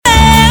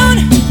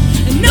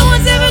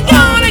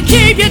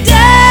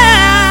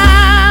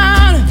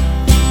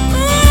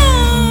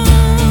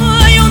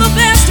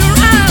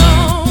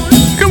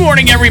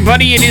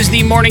everybody. It is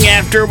the morning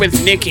after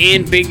with Nick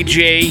and Big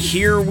J.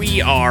 Here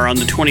we are on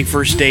the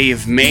 21st day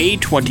of May,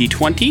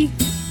 2020.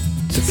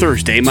 It's a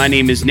Thursday. My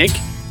name is Nick.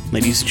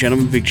 Ladies and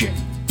gentlemen, Big J.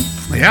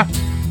 Yeah.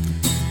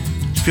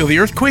 Did you feel the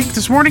earthquake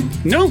this morning?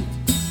 No.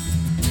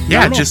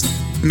 Yeah, just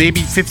maybe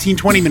 15,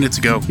 20 minutes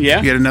ago.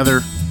 Yeah? We had another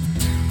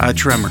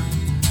tremor.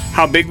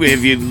 How big?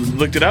 Have you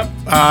looked it up?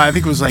 I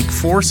think it was like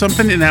 4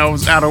 something, and that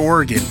was out of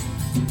Oregon.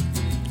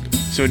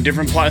 So a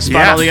different spot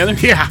altogether?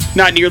 Yeah.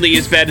 Not nearly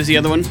as bad as the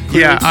other one?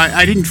 Clearly? Yeah,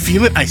 I didn't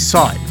feel it. I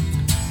saw it.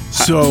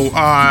 So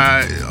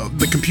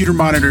the computer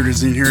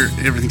monitors in here,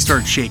 everything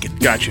started shaking.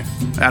 Gotcha.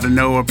 Out of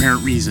no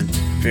apparent reason.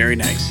 Very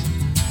nice.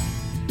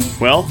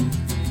 Well,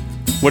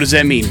 what does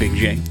that mean, Big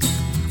J?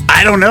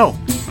 I don't know.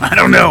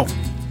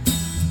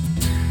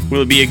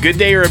 Will it be a good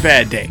day or a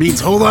bad day? Means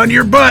hold on to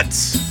your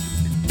butts.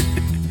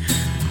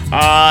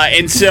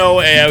 And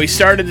so we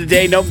started the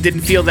day. Nope, didn't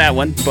feel that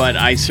one, but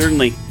I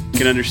certainly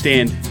can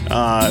understand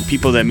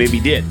people that maybe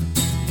did.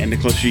 And the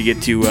closer you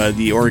get to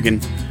the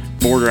Oregon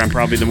border, I'm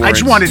probably the more. I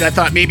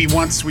thought maybe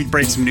once we'd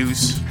break some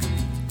news.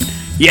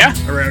 Yeah?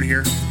 Around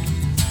here.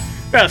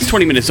 Well, it's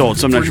 20 minutes old,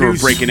 so I'm not sure we're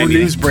breaking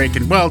anything. News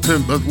breaking. Well, to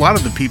a lot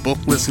of the people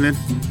listening.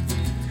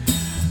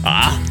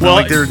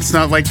 Well, it's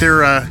not like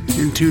they're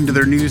in tune to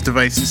their news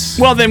devices.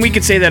 Well, then we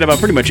could say that about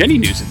pretty much any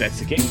news if that's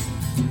the case.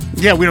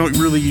 Yeah, we don't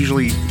really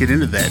usually get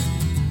into that.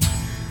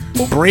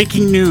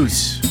 Breaking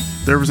news.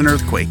 There was an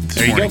earthquake this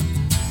morning. There you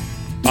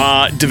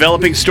go.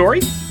 Developing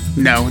story?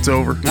 No, it's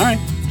over. All right,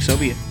 so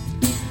be it.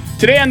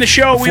 Today on the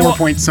show,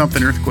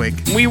 4-point-something earthquake.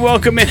 We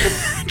welcome in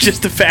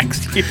just the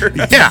facts here.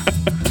 Yeah.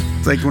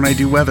 It's like when I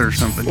do weather or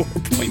something.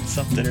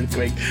 4-point-something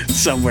earthquake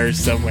somewhere.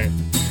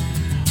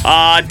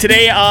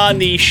 Today on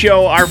the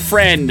show, our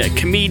friend,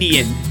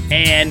 comedian,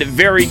 and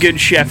very good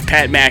chef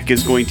Pat Mack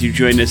is going to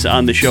join us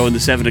on the show in the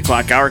 7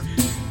 o'clock hour.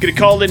 Going to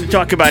call in to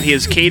talk about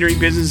his catering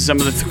business and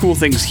some of the cool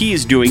things he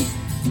is doing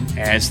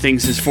as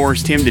things has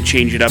forced him to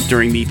change it up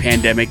during the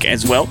pandemic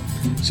as well.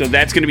 So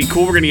that's going to be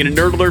cool. We're going to get a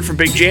nerd alert from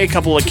Big J. A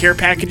couple of care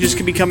packages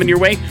could be coming your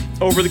way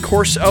over the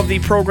course of the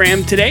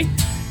program today.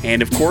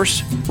 And, of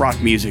course, rock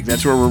music.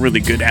 That's where we're really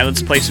good at.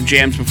 Let's play some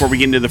jams before we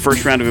get into the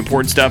first round of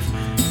important stuff.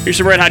 Here's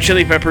some Red Hot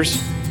Chili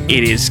Peppers.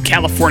 It is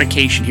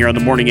Californication here on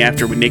the morning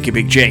after with Nick and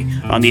Big J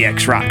on the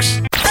X Rocks.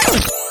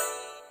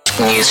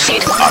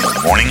 Newsfeed on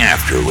the morning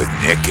after with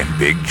Nick and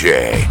Big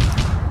J.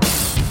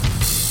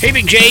 Hey,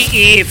 Big J,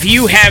 if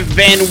you have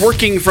been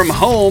working from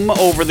home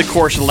over the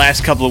course of the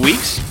last couple of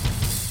weeks,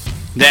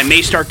 that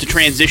may start to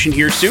transition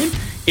here soon,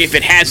 if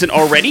it hasn't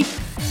already,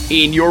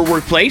 in your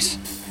workplace.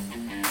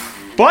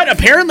 But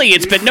apparently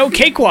it's been no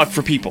cakewalk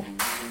for people.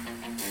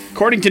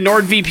 According to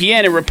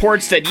NordVPN, it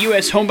reports that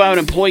U.S. homebound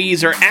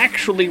employees are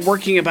actually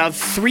working about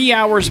 3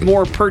 hours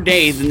more per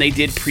day than they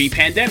did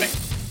pre-pandemic.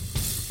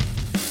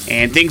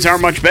 And things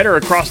aren't much better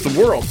across the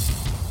world.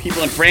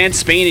 People in France,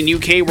 Spain, and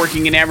UK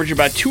working an average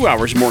about 2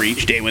 hours more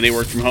each day when they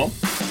work from home.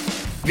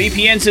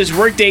 VPN says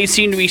workdays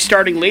seem to be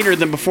starting later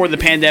than before the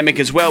pandemic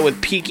as well,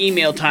 with peak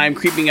email time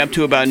creeping up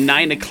to about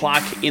 9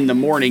 o'clock in the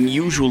morning.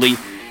 Usually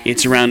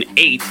it's around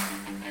 8.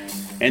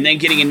 And then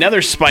getting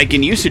another spike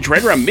in usage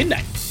right around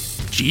midnight.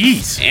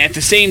 Jeez. At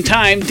the same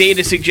time,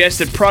 data suggests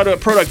that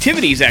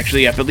productivity is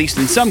actually up, at least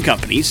in some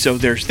companies, so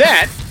there's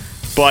that.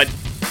 But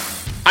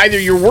either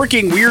you're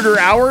working weirder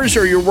hours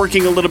or you're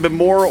working a little bit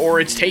more, or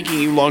it's taking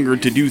you longer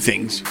to do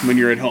things when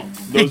you're at home.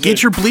 Hey,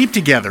 get your bleep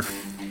together.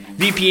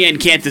 VPN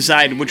can't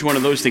decide which one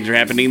of those things are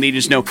happening. They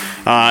just know,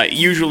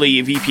 usually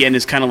a VPN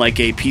is kind of like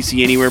a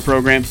PC Anywhere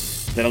program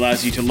that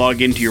allows you to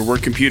log into your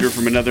work computer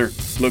from another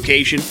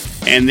location,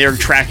 and they're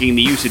tracking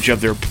the usage of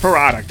their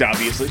product,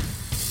 obviously.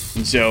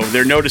 And so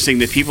they're noticing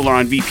that people are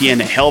on VPN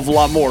a hell of a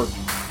lot more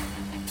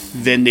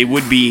than they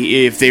would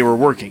be if they were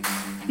working.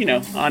 You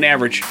know, on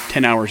average,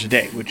 10 hours a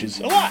day, which is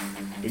a lot,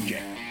 Big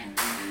J.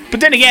 But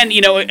then again,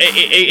 you know,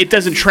 it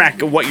doesn't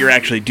track what you're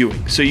actually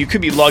doing. So you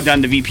could be logged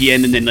on to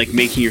VPN and then, like,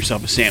 making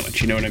yourself a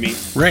sandwich, you know what I mean?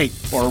 Right.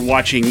 Or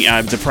watching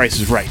The Price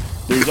is Right.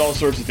 There's all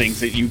sorts of things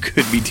that you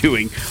could be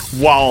doing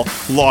while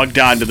logged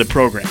on to the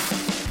program.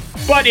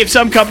 But if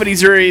some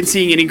companies are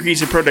seeing an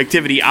increase in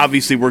productivity,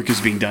 obviously work is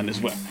being done as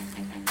well.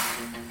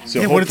 So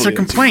yeah, what is a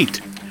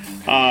complaint?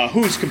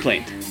 Whose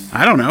complaint?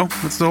 I don't know.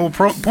 What's the whole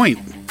point?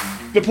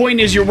 The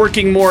point is you're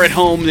working more at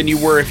home than you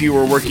were if you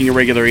were working a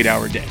regular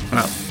 8-hour day.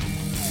 Oh.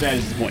 That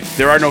is the point.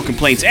 There are no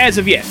complaints as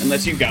of yet,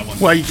 unless you've got one.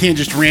 Well, you can't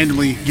just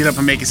randomly get up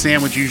and make a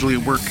sandwich usually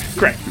at work.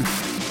 Correct.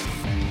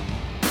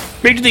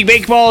 Major League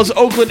Baseball's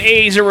Oakland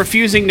A's are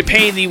refusing to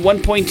pay the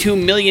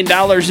 $1.2 million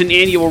in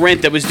annual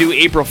rent that was due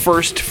April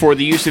 1st for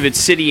the use of its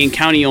city and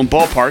county-owned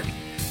ballpark,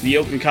 the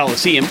Oakland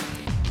Coliseum.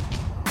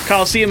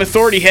 Coliseum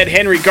Authority head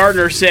Henry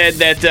Gardner said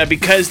that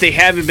because they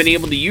haven't been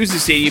able to use the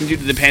stadium due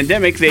to the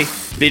pandemic,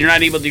 they're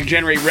not able to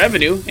generate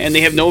revenue, and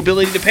they have no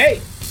ability to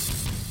pay.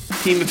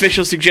 Team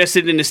officials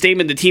suggested in a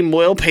statement the team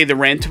will pay the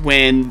rent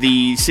when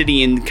the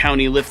city and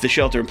county lift the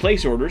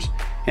shelter-in-place orders,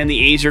 and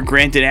the A's are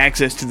granted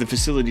access to the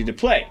facility to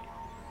play.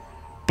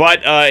 But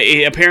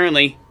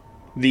apparently,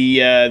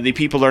 the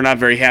people are not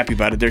very happy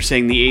about it. They're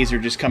saying the A's are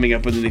just coming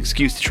up with an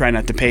excuse to try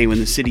not to pay when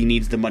the city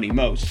needs the money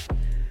most.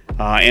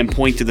 and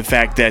point to the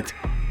fact that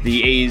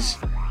the A's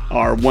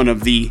are one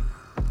of the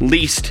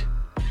least,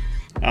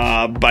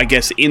 I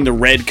guess, in the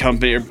red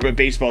company or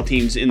baseball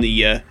teams in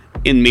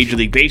Major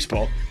League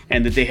Baseball,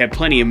 and that they have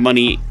plenty of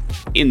money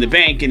in the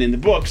bank and in the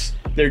books.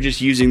 They're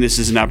just using this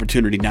as an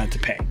opportunity not to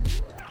pay.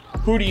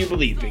 Who do you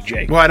believe, Big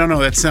J? Well, I don't know.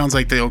 That sounds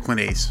like the Oakland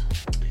A's.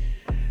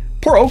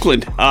 Poor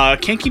Oakland.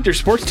 Can't keep their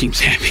sports teams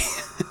happy.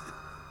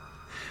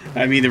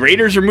 I mean, the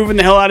Raiders are moving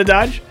the hell out of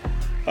Dodge.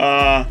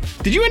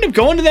 Did you end up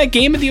going to that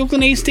game at the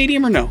Oakland A's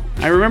stadium or no?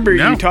 I remember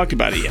you talked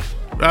about it, yeah.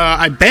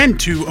 I've been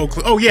to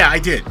Oakland. Oh, yeah, I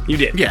did. You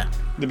did? Yeah.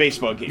 The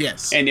baseball game.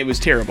 Yes. And it was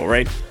terrible,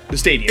 right? The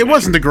stadium. It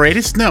wasn't the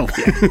greatest, no.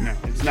 Yeah,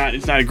 no,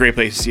 it's not a great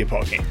place to see a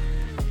ball game.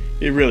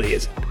 It really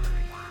isn't.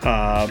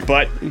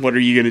 But what are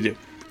you going to do?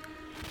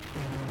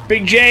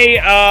 Big J,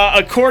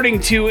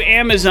 according to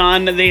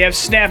Amazon, they have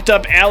snapped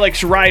up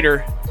Alex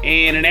Rider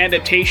and an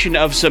adaptation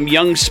of some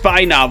young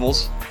spy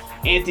novels.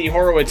 Anthony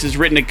Horowitz has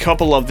written a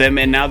couple of them,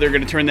 and now they're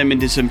going to turn them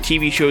into some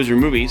TV shows or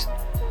movies.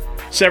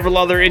 Several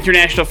other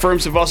international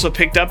firms have also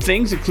picked up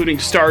things, including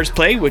Stars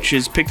Play, which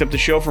has picked up the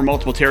show for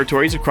multiple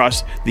territories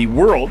across the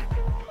world.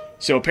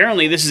 So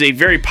apparently this is a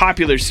very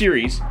popular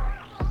series,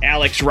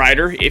 Alex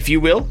Rider, if you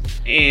will,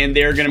 and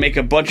they're going to make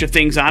a bunch of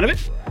things out of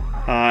it.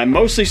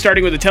 Mostly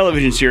starting with a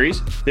television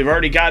series. They've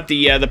already got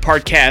the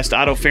part cast.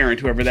 Otto Ferrand,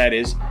 whoever that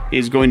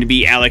is going to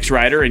be Alex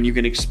Rider, and you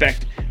can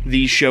expect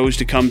these shows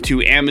to come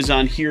to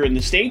Amazon here in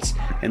the States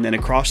and then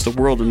across the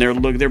world, and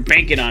they're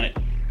banking on it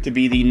to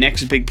be the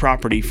next big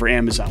property for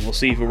Amazon. We'll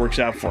see if it works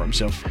out for them.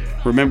 So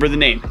remember the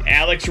name,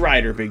 Alex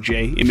Rider, Big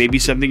J. It may be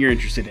something you're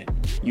interested in.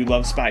 You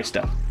love spy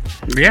stuff.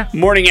 Yeah.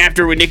 Morning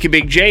After with Nick and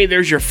Big J.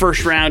 There's your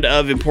first round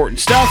of important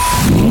stuff.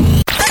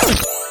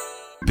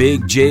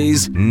 Big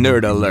J's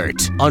Nerd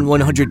Alert on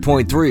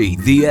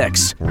 100.3 The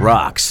X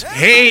Rocks.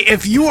 Hey,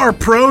 if you are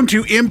prone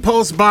to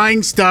impulse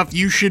buying stuff,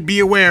 you should be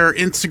aware.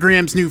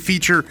 Instagram's new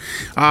feature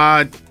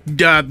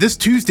this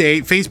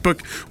Tuesday,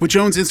 Facebook, which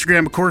owns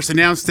Instagram, of course,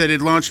 announced that it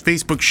launched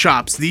Facebook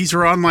Shops. These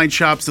are online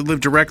shops that live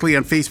directly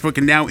on Facebook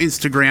and now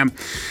Instagram.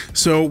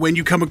 So when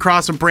you come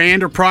across a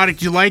brand or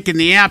product you like in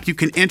the app, you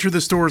can enter the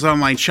store's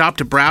online shop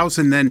to browse,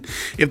 and then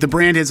if the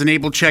brand has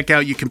enabled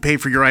checkout, you can pay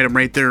for your item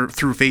right there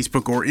through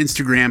Facebook or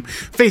Instagram.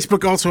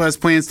 Facebook also has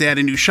plans to add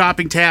a new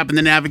shopping tab in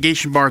the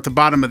navigation bar at the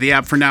bottom of the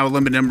app. For now, a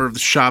limited number of the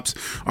shops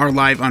are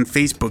live on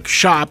Facebook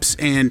Shops.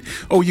 And,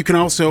 you can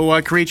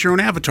also create your own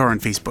avatar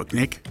on Facebook,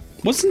 Nick.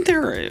 Wasn't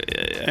there,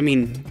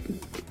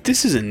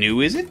 this isn't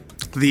new, is it?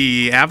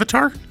 The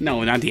avatar?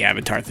 No, not the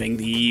avatar thing.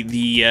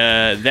 The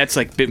that's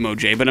like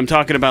Bitmoji, but I'm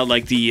talking about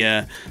like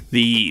the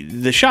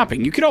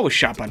shopping. You could always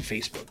shop on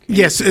Facebook.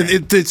 Yes,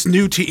 it's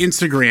new to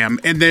Instagram,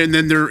 and then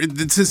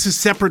this is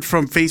separate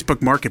from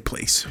Facebook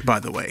Marketplace, by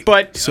the way.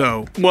 But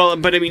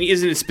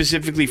isn't it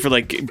specifically for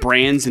like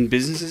brands and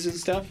businesses and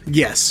stuff?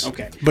 Yes.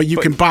 Okay. But you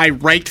can buy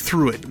right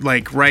through it,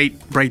 like right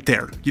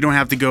there. You don't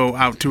have to go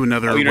out to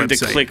another website. You don't have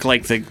to click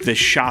like the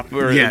shop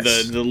or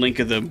yes. the link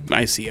of the.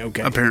 I see.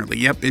 Okay. Apparently,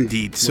 yep,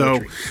 indeed.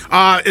 So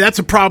that's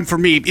a problem for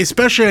me,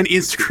 especially on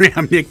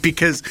Instagram, Nick,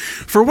 because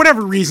for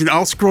whatever reason,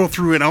 I'll scroll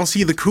through it, I'll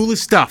see the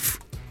coolest stuff.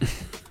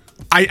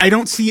 I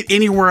don't see it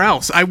anywhere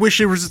else. I wish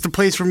there was just a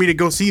place for me to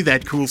go see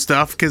that cool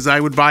stuff, because I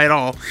would buy it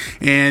all.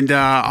 And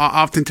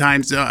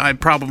oftentimes, I'm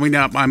probably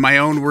not my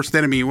own worst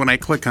enemy when I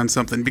click on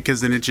something, because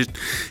then it just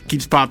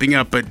keeps popping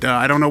up. But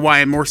I don't know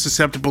why I'm more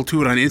susceptible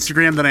to it on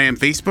Instagram than I am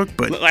Facebook.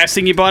 But last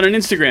thing you bought on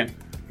Instagram?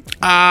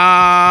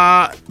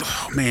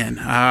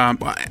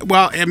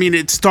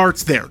 It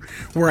starts there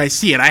where I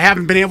see it. I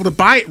haven't been able to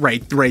buy it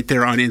right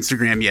there on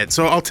Instagram yet,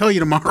 so I'll tell you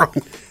tomorrow.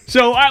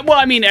 So,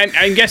 I'm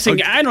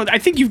guessing. I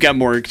think you've got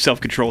more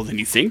self-control than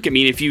you think. I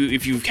mean, if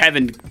you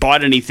haven't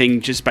bought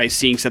anything just by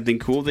seeing something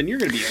cool, then you're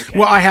going to be okay.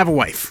 Well, I have a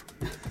wife.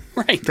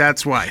 Right.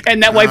 That's why.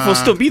 And that wife will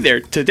still be there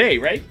today,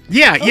 right?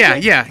 Yeah, okay.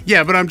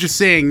 Yeah. But I'm just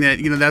saying that,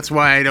 that's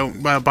why I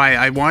don't buy.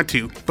 I want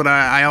to, but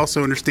I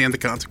also understand the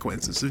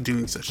consequences of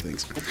doing such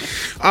things.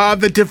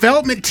 The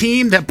development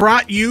team that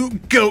brought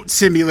you Goat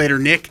Simulator,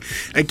 Nick,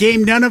 a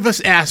game none of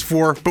us asked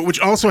for, but which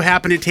also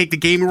happened to take the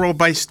gaming world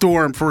by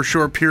storm for a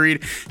short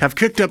period, have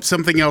cooked up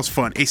something else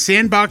fun. A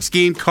sandbox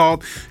game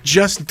called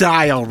Just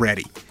Die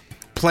Already.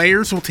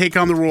 Players will take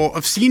on the role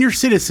of senior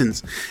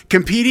citizens,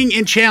 competing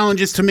in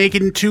challenges to make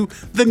it into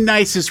the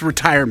nicest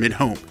retirement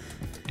home.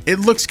 It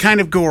looks kind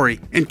of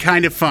gory and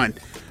kind of fun.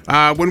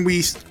 When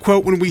we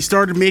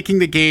started making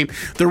the game,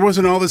 there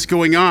wasn't all this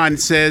going on,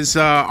 says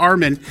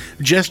Armin,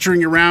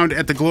 gesturing around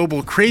at the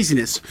global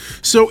craziness.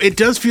 So it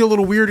does feel a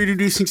little weird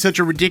introducing such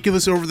a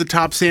ridiculous,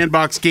 over-the-top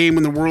sandbox game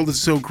when the world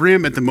is so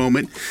grim at the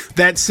moment.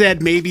 That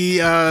said, maybe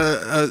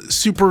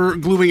super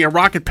gluing a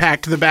rocket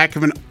pack to the back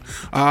of an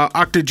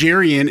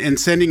octogenarian, and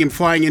sending him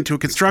flying into a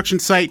construction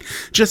site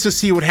just to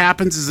see what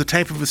happens is the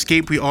type of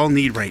escape we all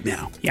need right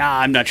now. Yeah,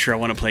 I'm not sure I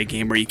want to play a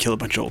game where you kill a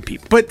bunch of old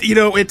people. But,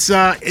 it's,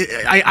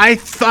 I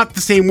thought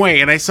the same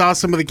way, and I saw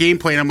some of the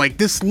gameplay, and I'm like,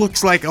 this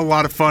looks like a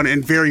lot of fun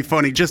and very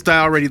funny. Just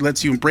already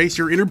lets you embrace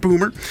your inner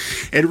boomer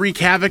and wreak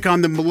havoc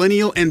on the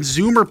millennial and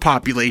zoomer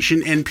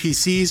population.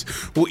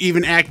 NPCs will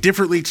even act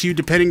differently to you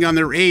depending on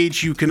their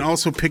age. You can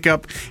also pick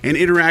up and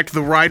interact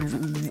with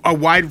a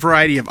wide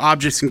variety of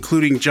objects,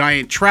 including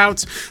giant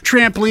trouts,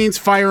 trampolines,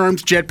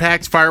 firearms,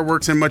 jetpacks,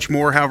 fireworks, and much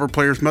more. However,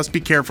 players must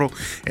be careful.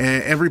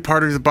 Every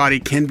part of the body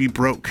can be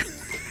broke.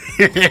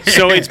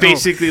 So it's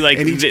basically like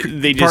and each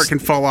they part just can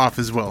fall off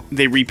as well.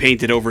 They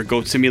repainted over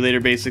Goat Simulator,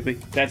 basically.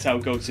 That's how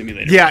Goat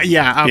Simulator.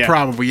 Yeah,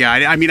 probably. Yeah,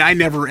 I mean, I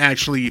never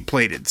actually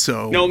played it,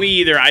 so no, me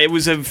either. It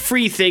was a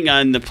free thing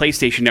on the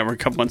PlayStation Network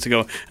a couple months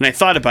ago, and I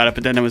thought about it,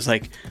 but then I was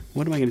like,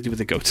 what am I going to do with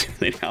the Goat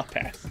Simulator? I'll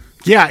pass.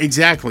 Yeah,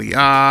 exactly.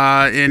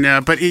 But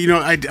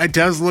it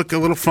does look a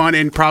little fun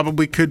and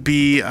probably could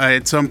be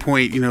at some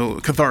point,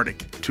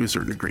 cathartic to a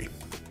certain degree.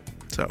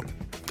 So.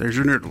 There's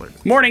your Nerd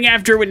Alert. Morning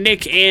After with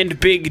Nick and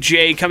Big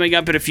J. Coming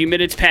up in a few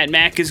minutes, Pat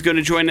Mack is going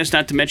to join us.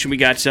 Not to mention we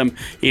got some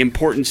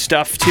important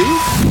stuff, too.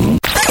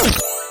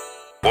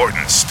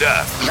 Important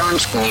stuff.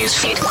 Launch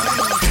newsfeed.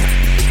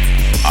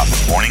 On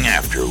the Morning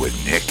After with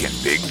Nick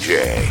and Big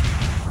J.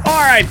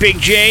 All right, Big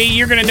J,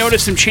 you're going to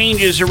notice some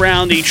changes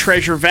around the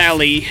Treasure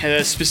Valley,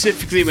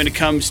 specifically when it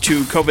comes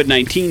to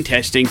COVID-19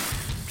 testing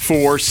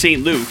for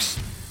St. Luke's,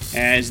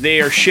 as they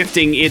are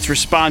shifting its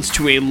response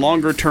to a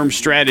longer-term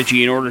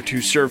strategy in order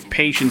to serve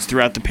patients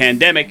throughout the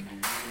pandemic.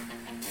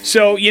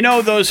 So,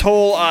 those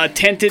whole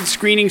tented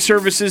screening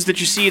services that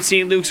you see at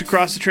St. Luke's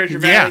across the Treasure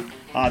Valley?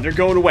 Yeah. They're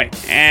going away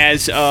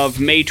as of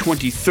May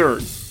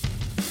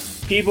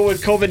 23rd. People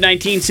with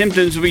COVID-19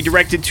 symptoms will be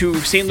directed to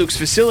St. Luke's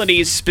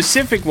facilities,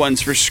 specific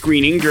ones for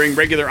screening during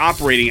regular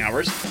operating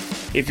hours.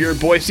 If you're in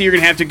Boise, you're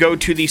going to have to go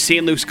to the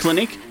St. Luke's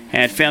Clinic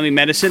at Family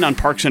Medicine on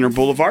Park Center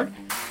Boulevard.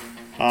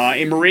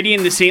 In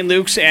Meridian, the St.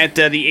 Luke's at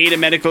the Ada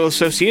Medical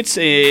Associates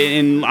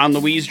on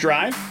Louise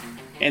Drive.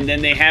 And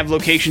then they have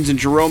locations in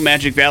Jerome,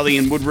 Magic Valley,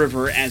 and Wood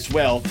River as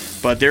well.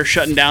 But they're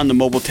shutting down the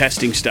mobile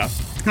testing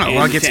stuff. Oh,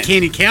 well, it gets to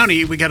Caney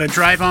County. We got to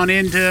drive on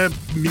into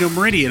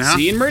Meridian, huh?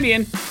 See you in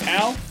Meridian,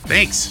 pal.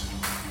 Thanks.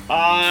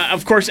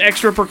 Of course,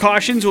 extra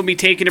precautions will be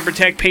taken to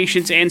protect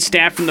patients and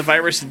staff from the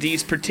virus at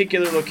these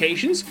particular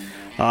locations.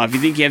 If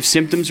you think you have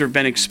symptoms or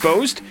been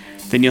exposed,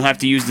 then you'll have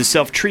to use the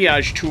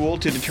self-triage tool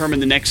to determine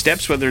the next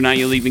steps, whether or not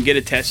you'll even get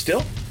a test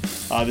still.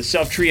 The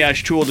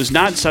self-triage tool does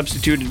not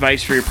substitute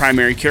advice for your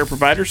primary care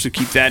provider, so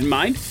keep that in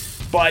mind.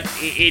 But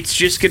it's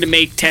just going to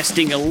make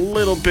testing a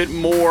little bit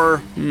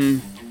more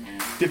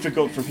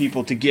difficult for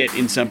people to get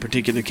in some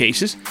particular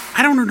cases.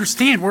 I don't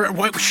understand.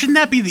 Shouldn't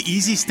that be the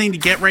easiest thing to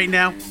get right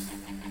now?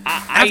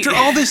 After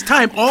all this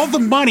time, all the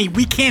money,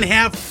 we can't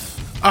have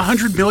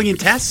 100 million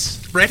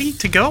tests ready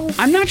to go?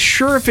 I'm not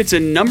sure if it's a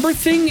number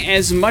thing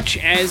as much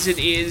as it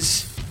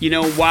is,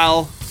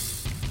 while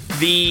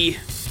the...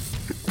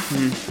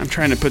 I'm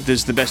trying to put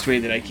this the best way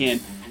that I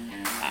can.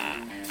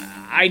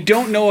 I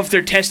don't know if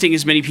they're testing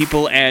as many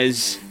people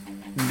as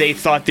they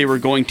thought they were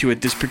going to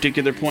at this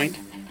particular point.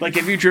 Like,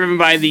 have you driven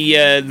by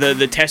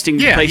the testing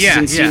places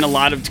and seen a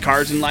lot of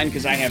cars in line?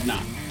 Because I have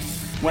not.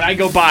 When I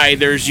go by,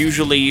 there's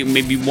usually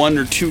maybe 1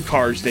 or 2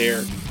 cars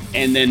there,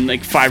 and then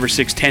like 5 or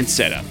 6 tents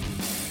set up.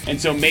 And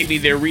so maybe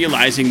they're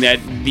realizing that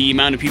the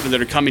amount of people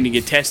that are coming to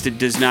get tested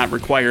does not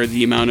require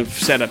the amount of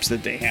setups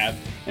that they have.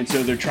 And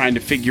so they're trying to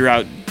figure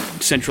out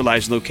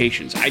centralized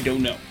locations. I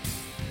don't know.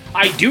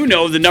 I do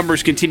know the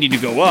numbers continue to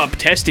go up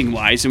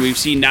testing-wise, and we've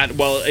seen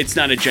it's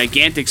not a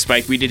gigantic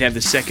spike. We did have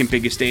the second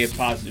biggest day of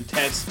positive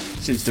tests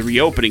since the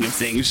reopening of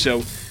things.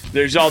 So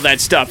there's all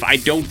that stuff. I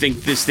don't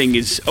think this thing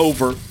is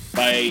over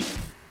by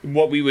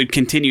what we would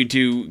continue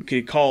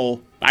to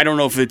call, I don't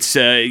know if it's,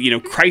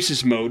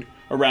 crisis mode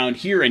around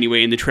here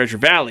anyway in the Treasure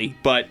Valley,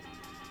 but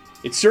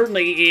it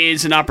certainly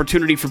is an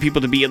opportunity for people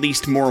to be at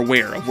least more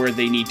aware of where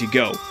they need to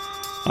go.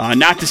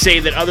 Not to say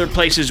that other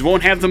places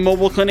won't have the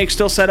mobile clinic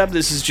still set up.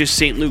 This is just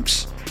St.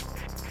 Luke's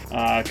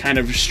kind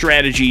of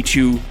strategy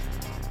to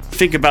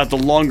think about the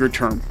longer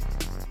term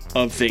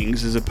of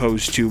things as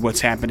opposed to what's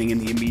happening in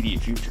the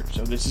immediate future.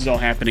 So this is all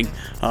happening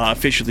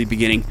officially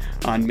beginning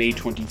on May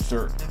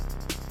 23rd.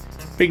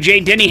 Big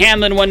J, Denny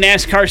Hamlin won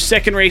NASCAR's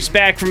second race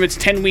back from its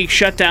 10-week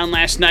shutdown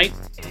last night.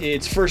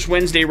 Its first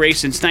Wednesday race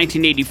since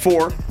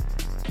 1984.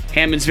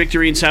 Hammond's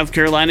victory in South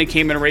Carolina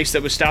came in a race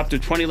that was stopped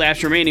with 20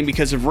 laps remaining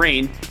because of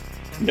rain.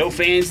 No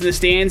fans in the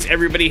stands.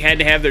 Everybody had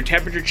to have their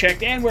temperature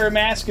checked and wear a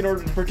mask in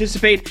order to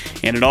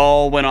participate, and it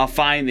all went off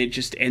fine. It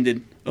just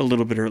ended a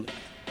little bit early.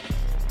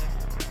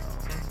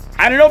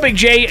 I don't know, Big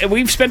J.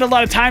 We've spent a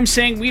lot of time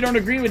saying we don't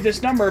agree with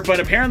this number, but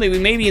apparently we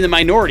may be in the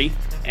minority.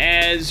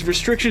 As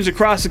restrictions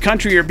across the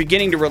country are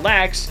beginning to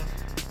relax,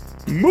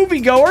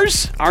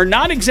 moviegoers are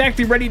not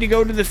exactly ready to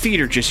go to the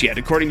theater just yet,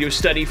 according to a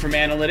study from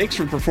analytics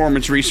from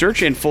Performance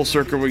Research and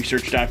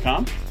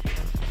FullCircleResearch.com.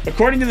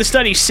 According to the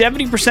study,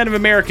 70% of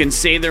Americans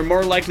say they're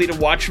more likely to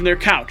watch from their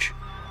couch.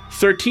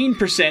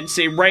 13%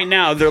 say right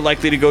now they're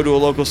likely to go to a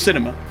local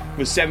cinema,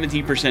 with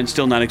 17%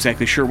 still not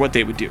exactly sure what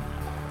they would do.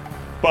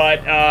 But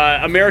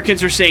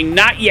Americans are saying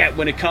not yet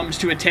when it comes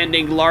to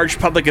attending large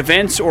public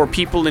events or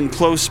people in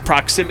close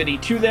proximity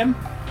to them,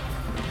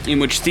 in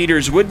which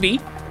theaters would be.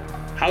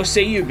 How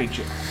say you, Big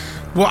J?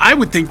 Well, I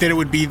would think that it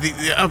would be,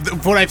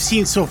 of what I've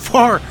seen so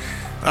far,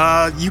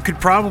 you could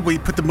probably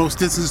put the most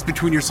distance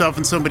between yourself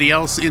and somebody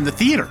else in the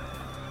theater.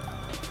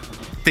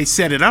 They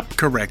set it up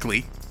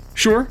correctly.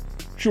 Sure.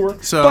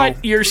 So,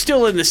 but you're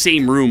still in the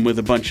same room with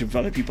a bunch of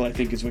other people, I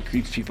think, is what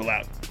creeps people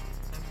out.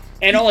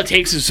 And all it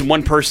takes is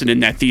one person in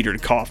that theater to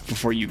cough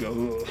before you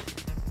go,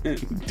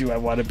 do I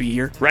want to be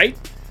here, right?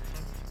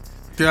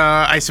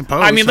 I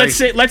suppose. I mean,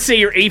 let's say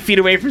you're 8 feet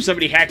away from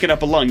somebody hacking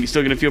up a lung. You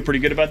still going to feel pretty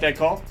good about that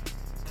call?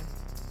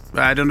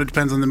 I don't know. It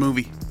depends on the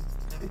movie.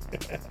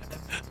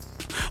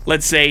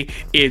 Let's say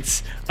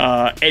it's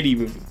any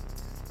movie.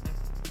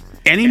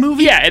 Any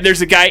movie? Yeah, and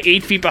there's a guy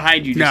 8 feet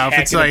behind you.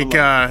 Just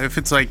if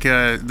it's like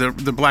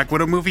the Black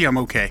Widow movie, I'm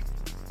okay.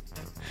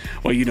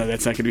 Well, you know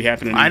that's not going to be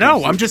happening. I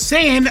know. I'm just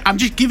saying. I'm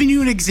just giving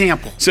you an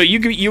example. So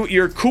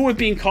you're cool with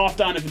being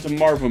coughed on if it's a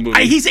Marvel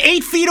movie. He's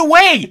 8 feet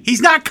away.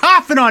 He's not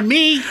coughing on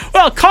me.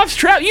 Well, coughs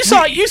travel. You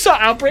saw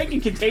Outbreak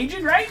and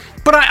Contagion, right?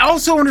 But I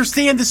also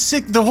understand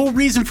the whole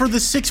reason for the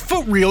 6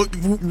 foot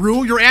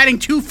rule. You're adding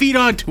 2 feet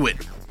onto it.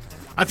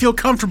 I feel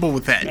comfortable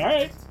with that.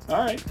 All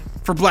right.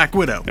 For Black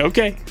Widow.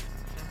 Okay.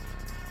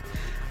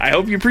 I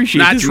hope you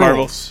appreciate this,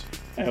 Marvels.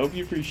 I hope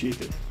you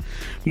appreciate it.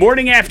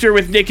 Morning After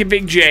with Nick and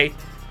Big J.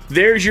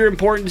 There's your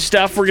important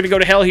stuff. We're going to go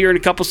to hell here in a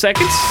couple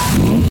seconds.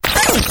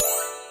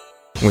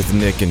 With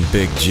Nick and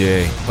Big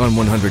J on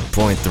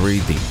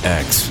 100.3 The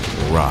X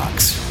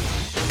Rocks.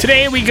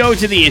 Today we go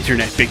to the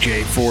internet, Big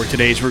J, for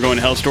today's We're Going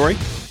to Hell story.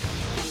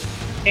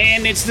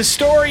 And it's the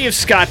story of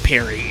Scott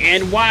Perry.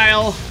 And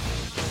while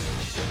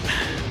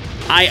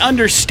I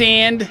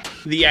understand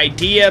the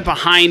idea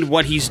behind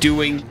what he's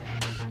doing,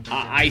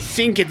 I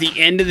think at the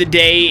end of the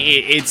day,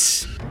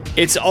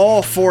 it's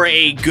all for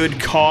a good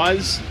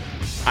cause.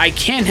 I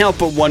can't help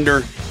but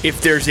wonder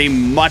if there's a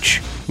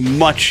much,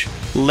 much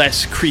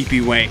less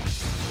creepy way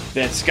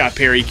that Scott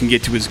Perry can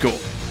get to his goal.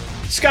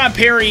 Scott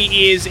Perry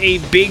is a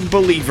big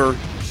believer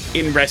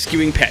in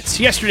rescuing pets.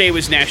 Yesterday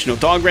was National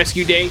Dog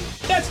Rescue Day.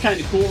 That's kind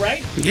of cool,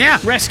 right? Yeah.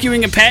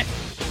 Rescuing a pet.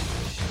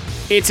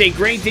 It's a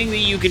great thing that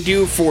you can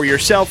do for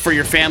yourself, for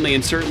your family,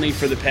 and certainly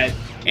for the pet,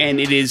 and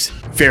it is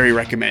very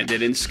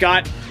recommended. And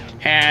Scott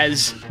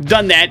has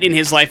done that in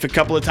his life a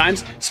couple of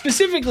times,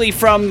 specifically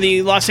from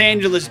the Los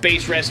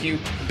Angeles-based rescue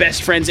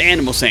Best Friends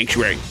Animal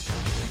Sanctuary.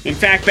 In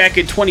fact, back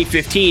in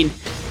 2015,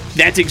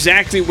 that's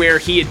exactly where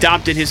he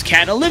adopted his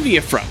cat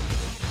Olivia from.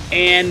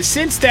 And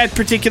since that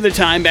particular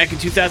time, back in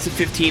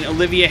 2015,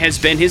 Olivia has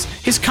been his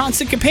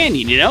constant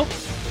companion, you know?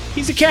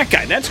 He's a cat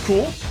guy. That's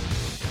cool.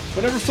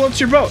 Whatever floats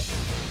your boat.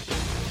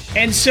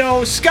 And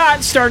so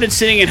Scott started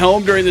sitting at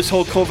home during this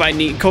whole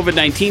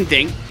COVID-19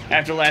 thing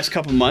after the last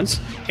couple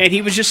months, and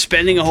he was just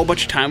spending a whole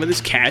bunch of time with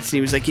his cats, and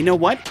he was like, you know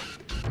what?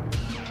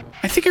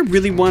 I think I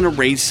really want to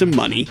raise some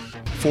money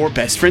for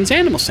Best Friends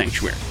Animal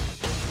Sanctuary.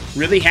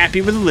 Really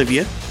happy with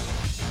Olivia.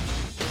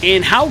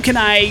 And how can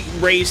I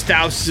raise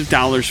thousands of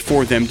dollars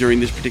for them during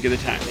this particular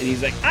time? And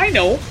he's like, I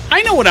know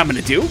what I'm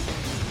going to do.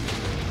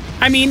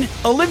 I mean,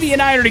 Olivia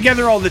and I are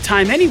together all the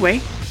time anyway.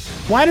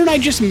 Why don't I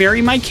just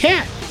marry my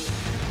cat?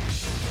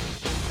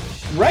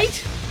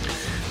 Right?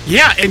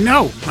 Yeah, and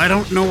no, I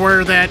don't know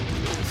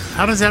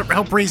how does that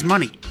help raise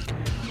money?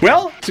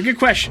 Well, it's a good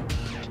question.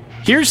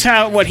 Here's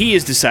what he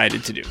has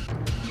decided to do.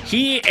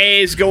 He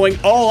is going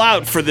all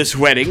out for this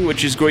wedding,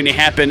 which is going to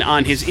happen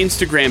on his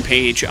Instagram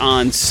page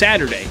on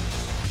Saturday.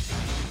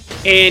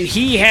 And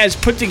he has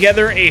put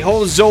together a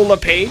whole Zola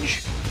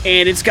page,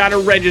 and it's got a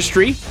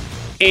registry,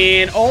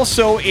 and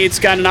also it's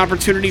got an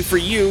opportunity for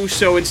you.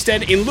 So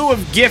instead, in lieu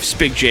of gifts,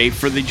 Big J,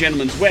 for the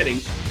gentleman's wedding,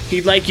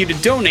 he'd like you to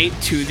donate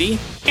to the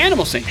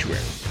animal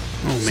sanctuary.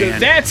 Oh, man. So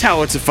that's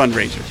how it's a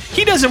fundraiser.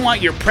 He doesn't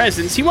want your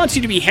presents. He wants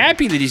you to be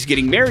happy that he's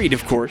getting married,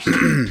 of course.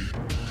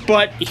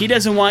 But he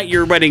doesn't want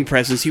your wedding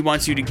presents. He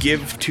wants you to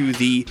give to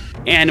the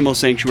animal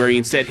sanctuary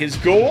instead. His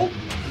goal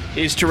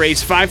is to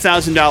raise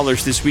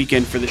 $5,000 this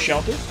weekend for the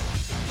shelter.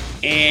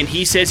 And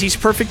he says he's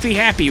perfectly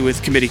happy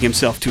with committing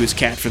himself to his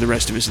cat for the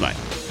rest of his life.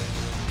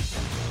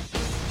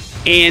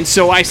 And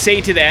so I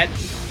say to that,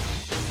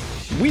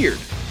 weird,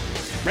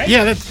 right?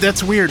 Yeah,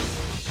 that's weird.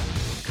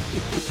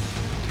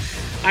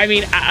 I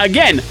mean,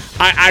 again,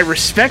 I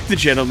respect the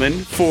gentleman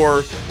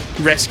for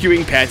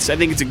rescuing pets. I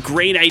think it's a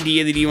great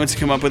idea that he wants to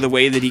come up with a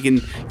way that he can,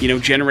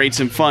 generate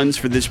some funds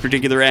for this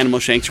particular animal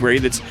sanctuary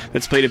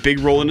that's played a big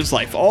role in his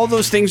life. All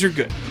those things are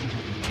good.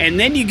 And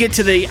then you get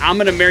to the I'm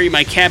going to marry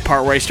my cat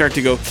part where I start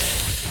to go,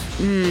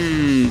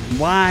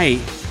 why?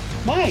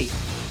 Why?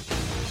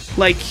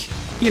 Like,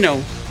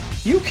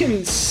 you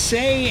can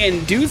say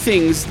and do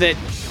things that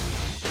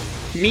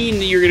mean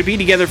that you're going to be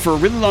together for a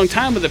really long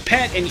time with a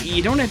pet, and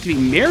you don't have to be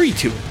married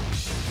to it.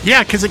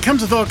 Yeah, because it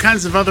comes with all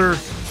kinds of other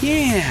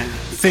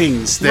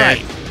things that...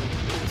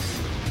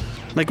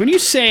 Right. Like when you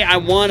say I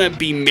want to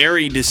be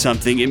married to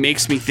something, it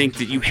makes me think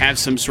that you have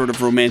some sort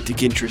of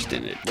romantic interest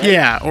in it. Right?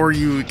 Yeah, or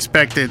you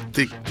expect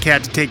the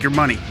cat to take your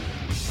money,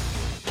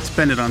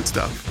 spend it on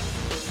stuff.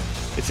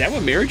 Is that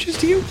what marriage is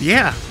to you?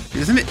 Yeah,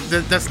 isn't it?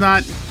 That's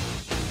not.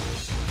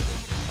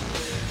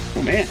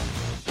 Oh man.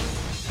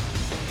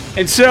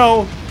 And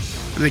so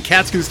The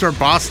cat's gonna start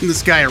bossing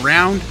this guy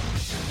around.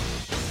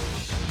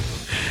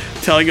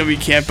 telling him he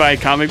can't buy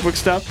comic book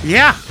stuff?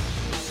 Yeah.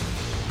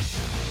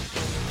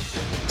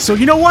 So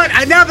you know what?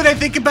 Now that I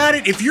think about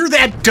it, if you're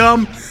that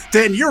dumb,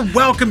 then you're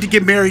welcome to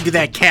get married to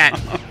that cat.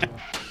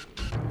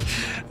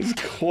 This is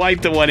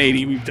quite the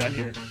 180 we've done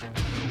here.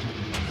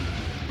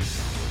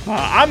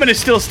 I'm gonna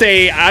still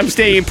stay. I'm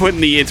staying put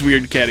in the it's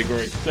weird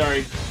category.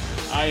 Sorry,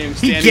 I am. He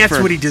Standing gets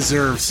firm. what he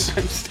deserves.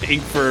 I'm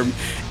staying firm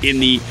in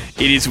the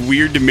it is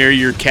weird to marry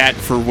your cat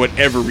for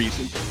whatever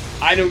reason.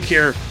 I don't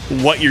care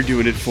what you're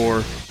doing it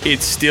for.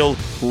 It's still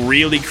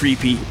really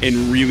creepy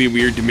and really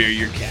weird to marry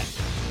your cat.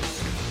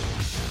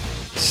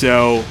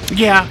 So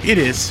Yeah, it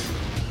is.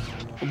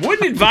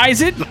 wouldn't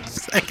advise it.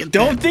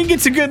 Don't think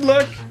it's a good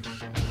look.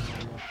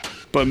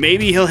 But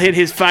maybe he'll hit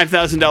his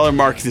 $5,000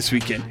 mark this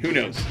weekend. Who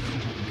knows?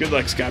 Good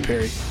luck, Scott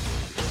Perry.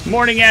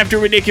 Morning After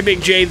with Nick and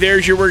Big J.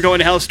 There's your We're Going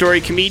to Hell story.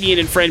 Comedian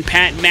and friend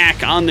Pat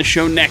Mack on the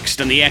show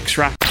next on the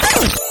X-Rock.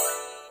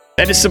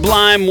 That is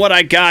Sublime, What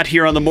I Got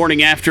here on the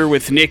Morning After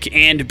with Nick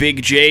and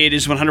Big J. It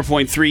is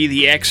 100.3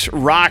 The X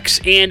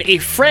Rocks, and a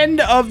friend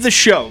of the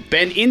show.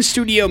 Been in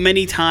studio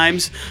many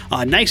times.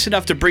 Nice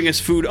enough to bring us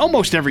food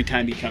almost every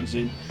time he comes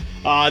in.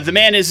 The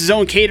man has his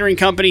own catering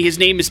company. His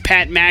name is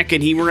Pat Mack,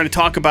 and we're going to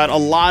talk about a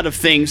lot of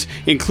things,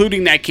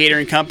 including that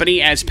catering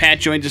company, as Pat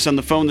joins us on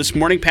the phone this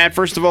morning. Pat,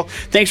 first of all,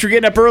 thanks for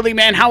getting up early,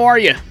 man. How are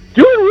you?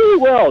 Doing really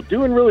well.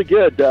 Doing really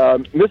good.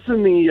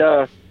 Missing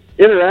the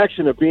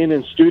interaction of being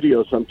in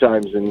studio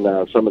sometimes in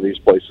some of these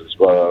places,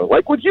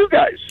 like with you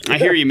guys. I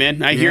hear you,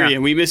 man. I hear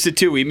you. We missed it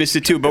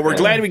too. But we're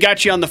glad we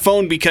got you on the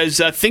phone because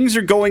things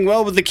are going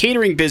well with the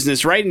catering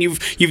business, right? And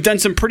you've done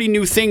some pretty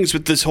new things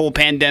with this whole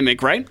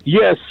pandemic, right?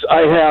 Yes,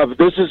 I have.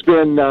 This has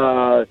been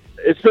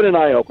it's been an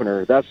eye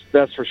opener.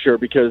 That's for sure.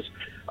 Because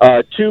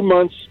 2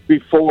 months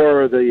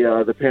before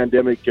the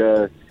pandemic,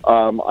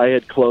 I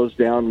had closed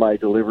down my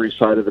delivery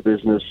side of the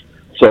business.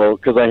 So,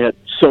 because I had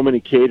so many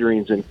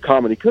caterings and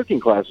comedy cooking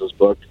classes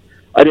booked,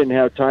 I didn't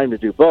have time to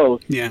do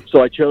both. Yeah.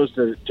 So I chose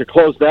to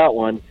close that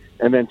one,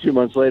 and then 2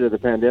 months later, the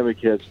pandemic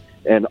hits,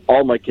 and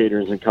all my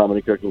caterings and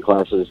comedy cooking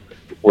classes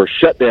were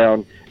shut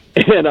down,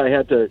 and I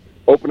had to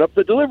open up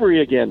the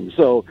delivery again.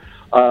 So,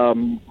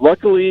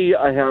 luckily,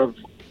 I have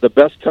the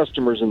best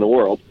customers in the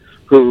world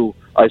who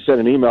I sent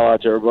an email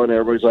out to everyone, and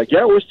everybody's like,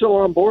 yeah, we're still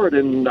on board,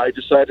 and I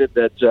decided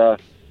that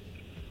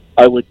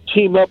I would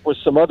team up with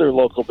some other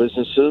local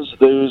businesses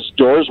whose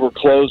doors were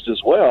closed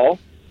as well,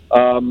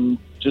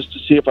 just to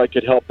see if I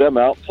could help them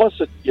out. Plus,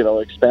 it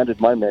expanded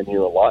my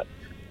menu a lot,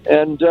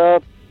 and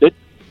it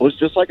was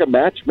just like a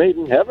match made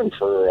in heaven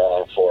for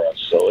us.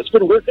 So it's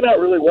been working out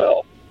really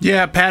well.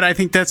 Yeah, Pat, I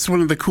think that's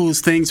one of the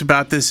coolest things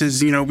about this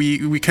is,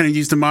 we kind of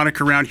use the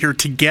moniker around here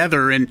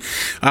together. And,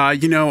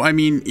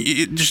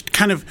 just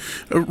kind of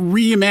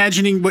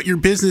reimagining what your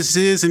business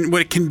is and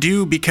what it can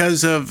do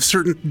because of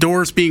certain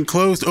doors being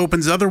closed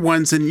opens other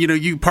ones. And,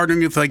 you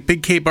partnering with like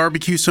Big K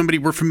Barbecue, somebody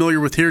we're familiar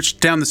with here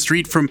down the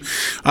street from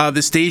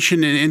the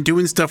station and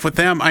doing stuff with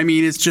them. I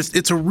mean,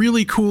 it's a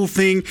really cool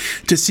thing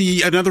to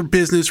see another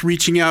business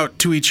reaching out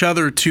to each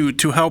other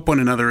to help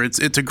one another.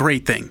 It's a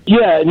great thing.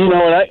 Yeah,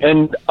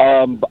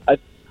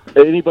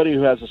 anybody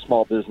who has a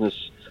small business,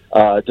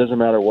 it doesn't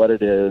matter what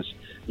it is,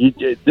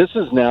 this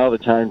is now the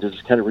time to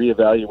just kind of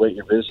reevaluate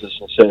your business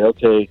and say,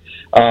 okay,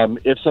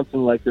 if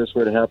something like this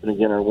were to happen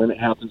again or when it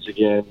happens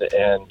again,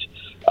 and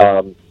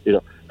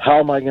how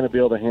am I going to be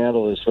able to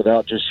handle this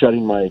without just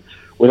shutting my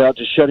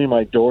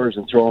doors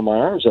and throwing my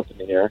arms up in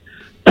the air?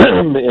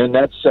 And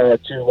that's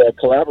to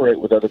collaborate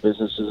with other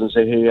businesses and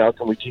say, hey, how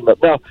can we team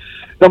up? Now,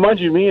 mind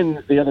you, me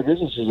and the other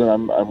businesses that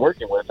I'm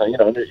working with,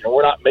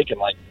 we're not making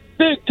like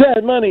big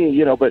time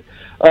money, but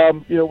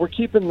we're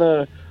keeping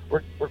the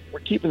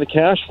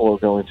cash flow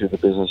going through the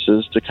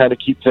businesses to kind of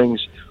keep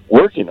things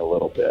working a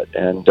little bit,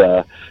 and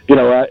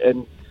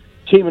and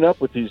teaming up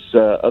with these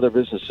other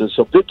businesses.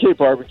 So Big K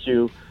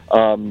Barbecue,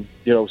 some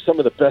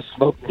of the best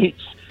smoked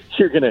meats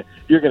you're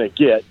gonna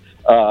get.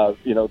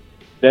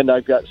 Then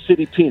I've got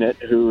City Peanut,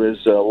 who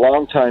is a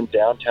longtime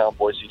downtown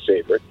Boise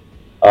favorite.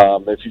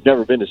 If you've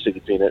never been to City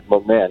Peanut,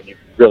 well, man, you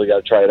really got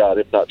to try it out.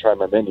 If not, try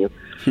my menu.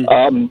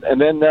 And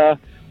then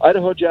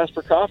Idaho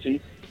Jasper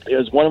Coffee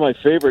is one of my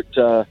favorite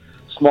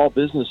small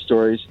business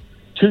stories.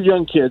 2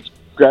 young kids,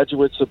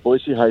 graduates of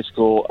Boise High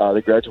School.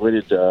 They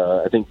graduated,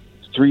 I think,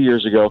 3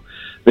 years ago.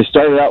 They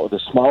started out with a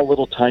small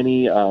little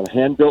tiny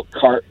hand-built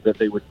cart that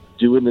they would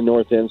do in the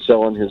North End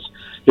selling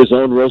his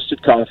own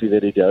roasted coffee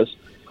that he does.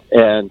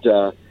 And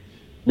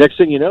next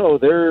thing you know,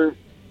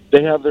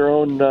 they have their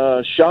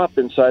own shop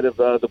inside of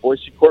the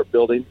Boise Court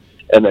building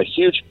and a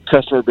huge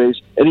customer base,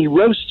 and he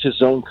roasts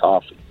his own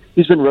coffee.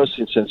 He's been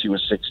roasting since he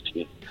was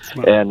 16.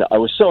 Wow. And I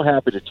was so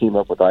happy to team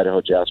up with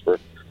Idaho Jasper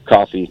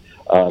Coffee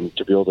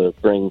to be able to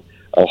bring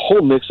a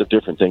whole mix of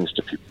different things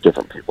to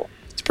different people.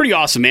 It's pretty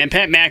awesome, man.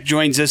 Pat Mack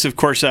joins us, of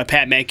course,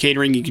 Pat Mack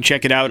Catering. You can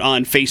check it out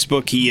on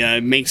Facebook. He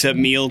makes up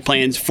meal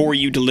plans for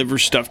you,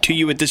 delivers stuff to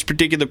you at this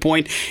particular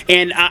point.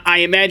 And I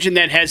imagine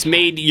that has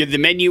made the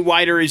menu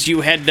wider, as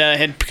you had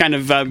kind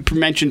of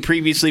mentioned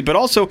previously. But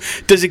also,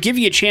 does it give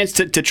you a chance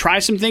to try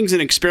some things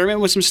and experiment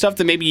with some stuff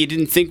that maybe you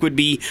didn't think would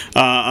be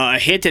a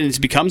hit and it's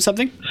become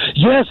something?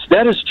 Yes,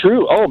 that is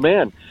true. Oh,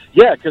 man.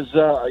 Yeah, because,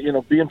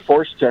 being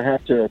forced to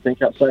have to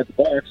think outside the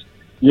box,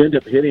 you end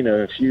up hitting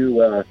a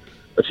few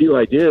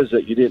ideas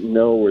that you didn't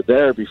know were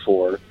there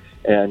before,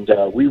 and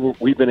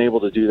we've been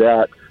able to do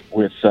that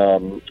with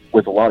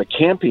a lot of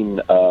camping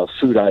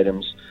food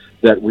items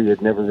that we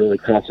had never really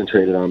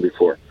concentrated on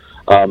before.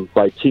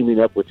 By teaming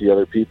up with the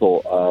other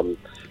people, a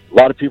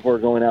lot of people are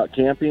going out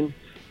camping,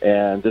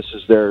 and this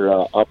is their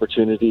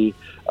opportunity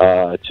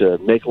to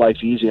make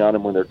life easy on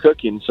them when they're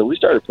cooking. So we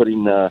started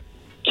putting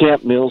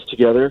camp meals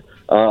together,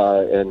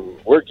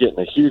 and we're getting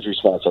a huge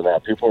response on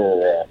that. People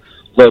are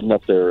loading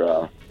up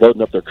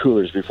their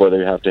coolers before they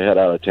have to head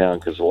out of town,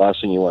 because the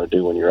last thing you want to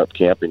do when you're up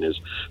camping is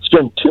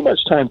spend too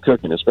much time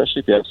cooking,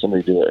 especially if you have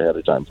somebody do it ahead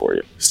of time for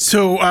you.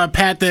 So,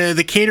 Pat,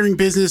 the catering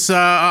business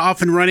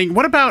off and running.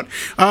 What about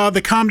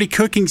the comedy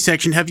cooking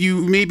section? Have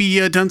you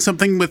maybe done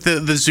something with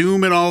the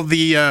Zoom and all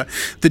the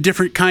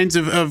different kinds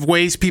of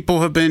ways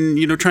people have been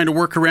trying to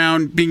work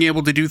around being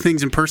able to do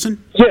things in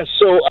person? Yes.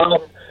 So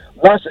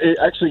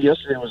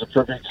yesterday was a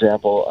perfect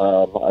example.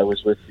 I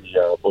was with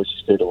the Boise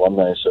State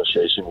Alumni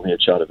Association. We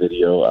had shot a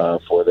video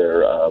for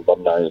their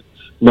alumni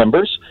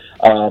members,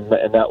 and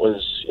that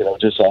was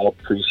just all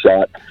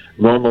preset.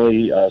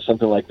 Normally,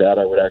 something like that,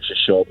 I would actually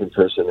show up in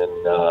person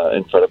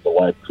in front of the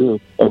live crew,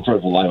 or in front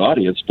of the live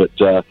audience. But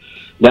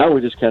now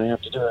we just kind of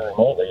have to do it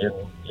remotely, and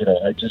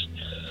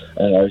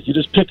you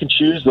just pick and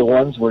choose the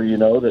ones where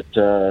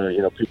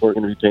that people are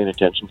going to be paying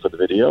attention for the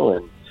video,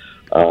 and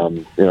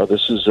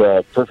this is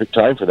a perfect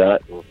time for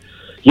that. And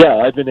yeah,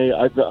 I've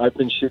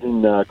been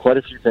shooting quite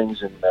a few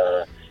things in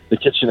the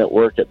kitchen at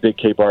work, at Big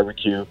K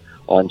Barbecue,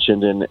 on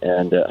Chinden,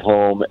 and at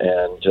home,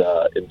 and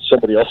in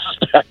somebody else's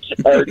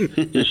backyard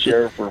to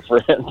share for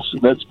friends.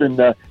 And that's been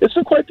it's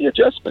been quite the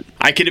adjustment.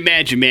 I can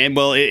imagine, man.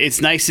 Well,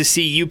 it's nice to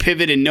see you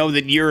pivot and know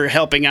that you're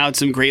helping out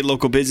some great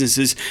local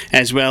businesses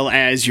as well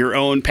as your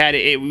own. Pat,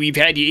 we've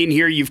had you in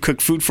here. You've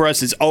cooked food for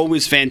us. It's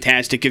always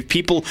fantastic. If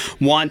people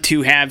want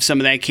to have some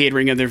of that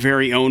catering of their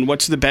very own,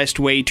 what's the best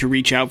way to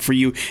reach out for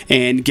you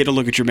and get a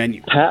look at your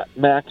menu?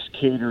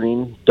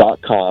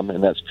 PatMaxCatering.com,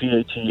 and that's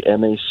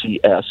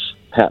PATMACS.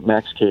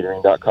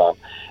 PatMaxCatering.com,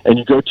 and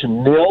you go to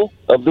Meal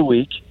of the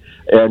Week,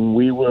 and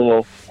we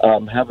will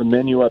have a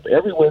menu up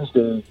every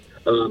Wednesday.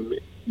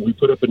 We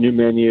put up a new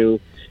menu,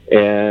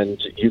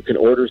 and you can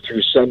order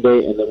through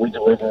Sunday, and then we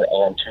deliver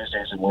on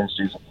Tuesdays and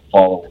Wednesdays of the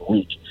following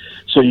week.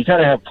 So you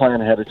kind of have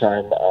plan ahead of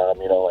time,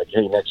 like,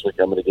 hey, next week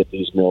I'm going to get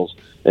these meals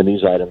and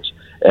these items,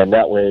 and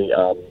that way,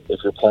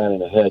 if you're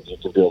planning ahead, you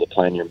can be able to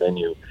plan your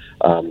menu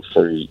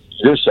for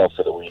yourself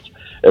for the week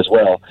as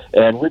well.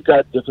 And we've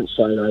got different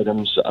side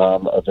items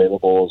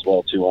available as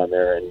well too on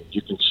there, and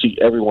you can see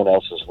everyone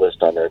else's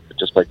list on there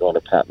just by going to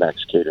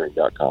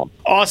PatMaxCatering.com.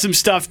 Awesome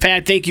stuff,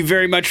 Pat. Thank you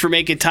very much for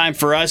making time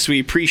for us. We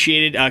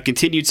appreciate it.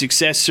 Continued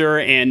success,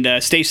 sir,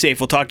 and stay safe.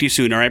 We'll talk to you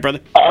soon. All right,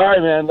 brother? All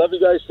right, man. Love you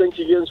guys. Thank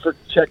you again for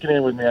checking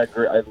in with me. I love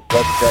you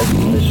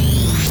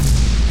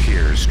guys.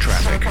 Here's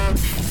traffic.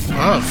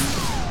 Love.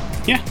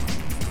 Yeah,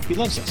 he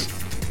loves us.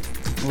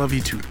 Love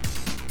you too.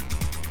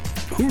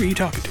 Who are you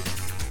talking to?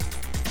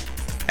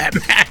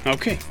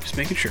 Okay, just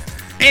making sure.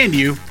 And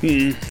you.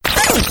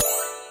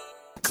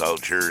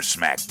 Culture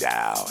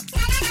Smackdown.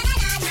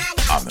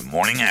 On the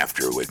Morning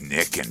After with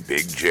Nick and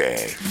Big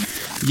J.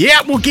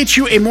 Yeah, we'll get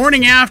you a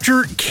Morning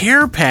After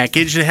care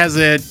package that has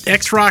a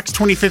X-Rocks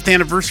 25th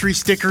anniversary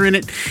sticker in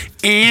it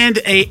and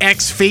a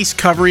X face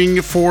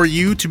covering for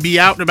you to be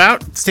out and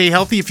about. Stay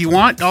healthy if you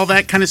want. All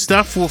that kind of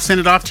stuff. We'll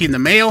send it off to you in the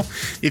mail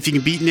if you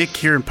can beat Nick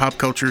here in Pop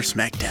Culture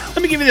Smackdown.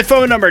 Let me give you the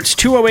phone number. It's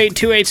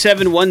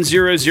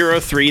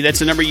 208-287-1003. That's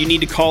the number you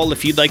need to call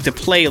if you'd like to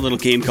play a little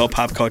game called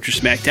Pop Culture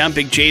Smackdown.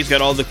 Big J's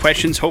got all the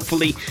questions.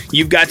 Hopefully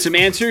you've got some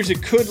answers.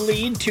 It could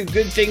lead to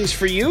good things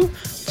for you.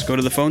 Let's go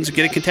to the phones and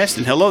get a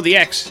contestant. Hello, the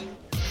X.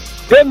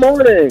 Good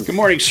morning. Good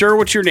morning, sir.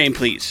 What's your name,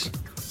 please?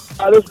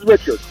 This is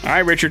Richard. All right,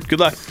 Richard. Good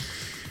luck.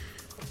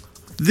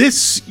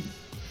 Let's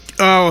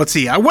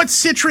see. What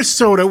citrus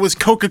soda was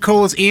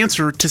Coca-Cola's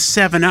answer to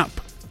 7-Up?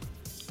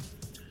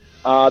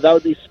 That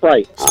would be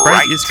Sprite.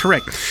 Sprite is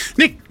correct.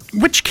 Nick,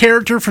 which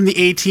character from the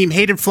A-Team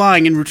hated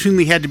flying and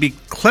routinely had to be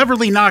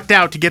cleverly knocked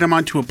out to get him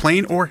onto a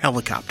plane or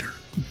helicopter?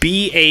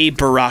 B.A.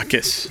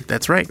 Baracus.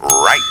 That's right.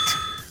 Right.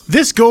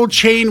 This gold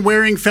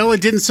chain-wearing fella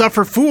didn't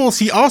suffer fools.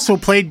 He also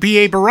played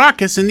B.A.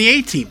 Baracus in the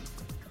A-Team.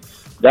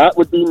 That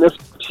would be Mr.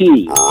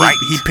 T. Right.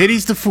 He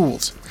pities the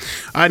fools.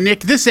 Nick,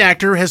 this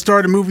actor has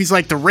starred in movies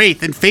like The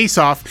Wraith and Face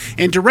Off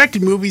and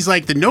directed movies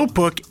like The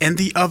Notebook and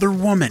The Other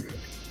Woman.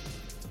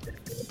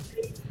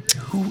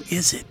 Who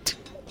is it?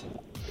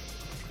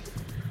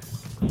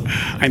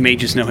 I may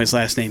just know his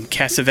last name.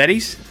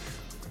 Cassavetes?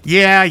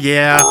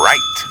 Yeah. Right.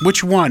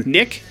 Which one?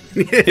 Nick?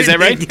 Is that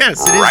right?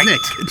 Yes, it is,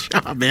 Nick. Good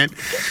job, man.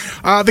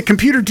 The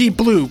computer Deep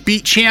Blue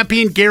beat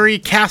champion Gary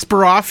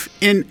Kasparov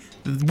in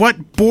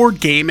what board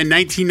game in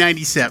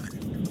 1997?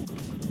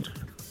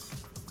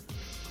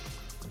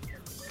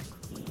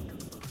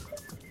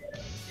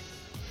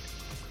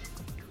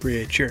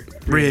 Richard.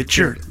 Would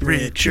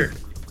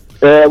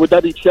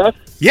that be chess?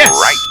 Yes,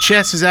 Right.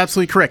 chess is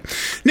absolutely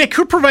correct. Nick,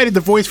 who provided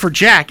the voice for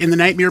Jack in The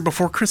Nightmare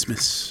Before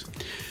Christmas?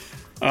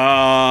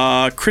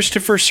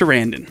 Christopher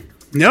Sarandon.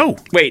 No.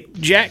 Wait,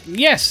 Jack?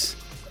 Yes.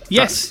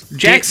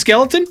 Jack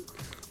Skeleton?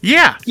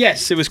 Yeah.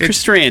 Yes, it was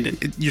Chris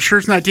Sarandon. You sure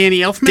it's not Danny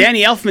Elfman?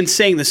 Danny Elfman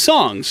sang the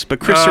songs, but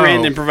Chris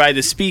Sarandon provided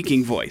the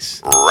speaking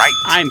voice. Right.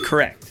 I'm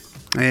correct.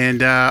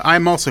 And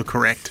I'm also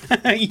correct.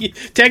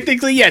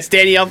 Technically, yes,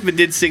 Danny Elfman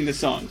did sing the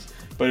songs,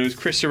 but it was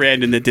Chris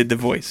Sarandon that did the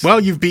voice. Well,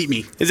 you've beat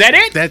me. Is that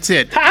it? That's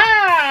it. Ha!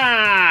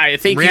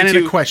 Thank Ran you out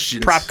to of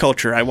questions. Prop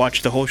Culture. I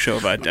watched the whole show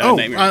about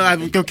Nightmare.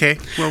 Okay.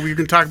 Well, we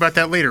can talk about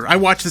that later. I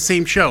watched the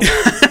same show.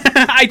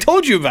 I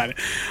told you about it.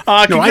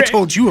 No, I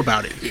told you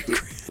about it.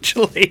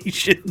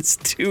 Congratulations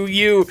to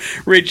you,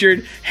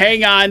 Richard.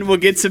 Hang on, we'll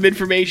get some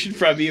information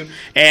from you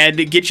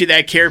and get you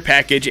that care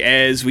package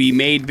as we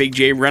made Big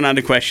J run out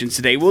of questions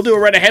today. We'll do a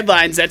run of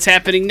headlines. That's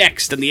happening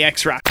next on the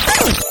X-Rock.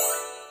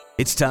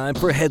 It's time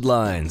for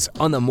headlines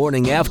on the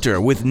morning after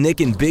with Nick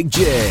and Big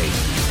J.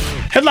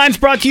 Headlines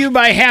brought to you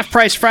by Half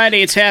Price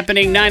Friday. It's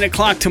happening 9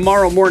 o'clock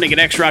tomorrow morning at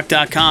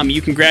xrock.com.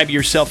 You can grab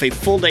yourself a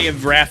full day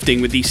of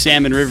rafting with the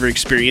Salmon River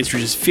Experience for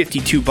just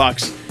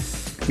 $52.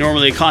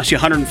 Normally it costs you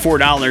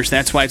 $104.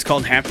 That's why it's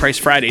called Half Price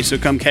Friday. So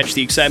come catch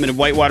the excitement of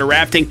whitewater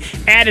rafting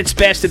at its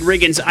best at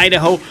Riggins,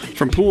 Idaho.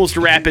 From pools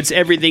to rapids,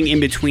 everything in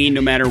between,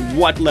 no matter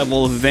what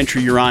level of adventure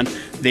you're on,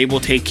 they will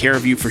take care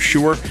of you for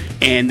sure.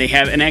 And they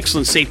have an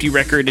excellent safety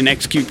record and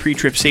execute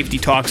pre-trip safety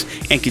talks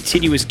and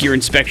continuous gear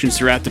inspections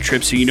throughout the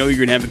trip, so you know you're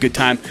going to have a good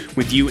time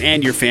with you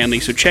and your family.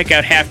 So check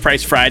out Half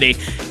Price Friday,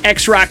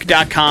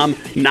 xrock.com,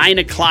 9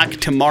 o'clock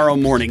tomorrow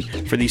morning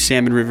for the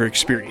Salmon River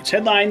Experience.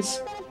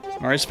 Headlines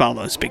are as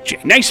follows, Big J.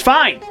 Nice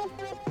find.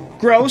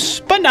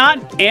 Gross, but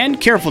not.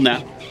 And careful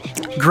now.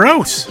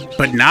 Gross,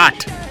 but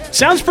not.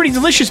 Sounds pretty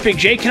delicious, Big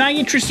J. Can I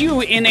interest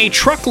you in a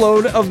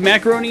truckload of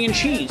macaroni and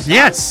cheese?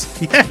 Yes.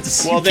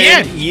 Well, you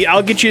then can.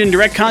 I'll get you in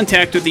direct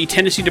contact with the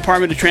Tennessee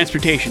Department of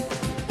Transportation.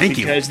 Thank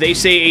you. Because they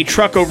say a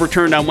truck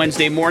overturned on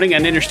Wednesday morning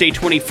on Interstate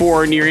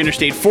 24 near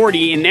Interstate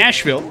 40 in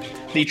Nashville.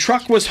 The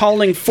truck was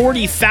hauling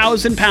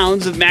 40,000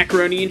 pounds of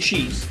macaroni and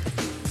cheese.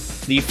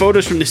 The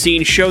photos from the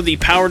scene show the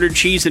powdered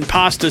cheese and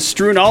pasta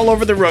strewn all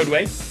over the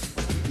roadway.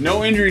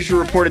 No injuries were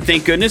reported,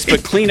 thank goodness,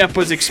 but cleanup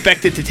was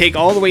expected to take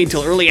all the way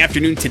until early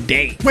afternoon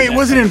today. Wait,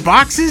 was it in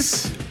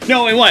boxes?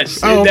 No, it was.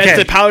 Oh, okay. That's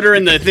the powder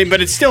and the thing,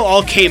 but it still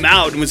all came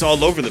out and was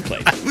all over the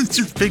place. I was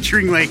just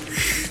picturing like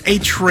a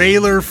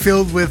trailer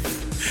filled with.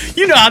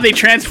 You know how they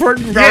transport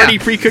already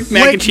pre-cooked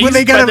mac and cheese? When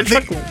they by got the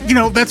truck?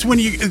 that's when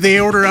they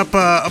order up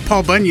a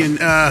Paul Bunyan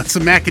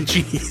some mac and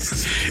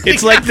cheese.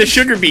 It's like the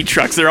sugar beet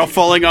trucks. They're all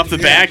falling off the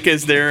back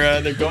as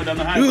they're going down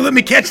the highway. Ooh, let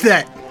me catch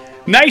that.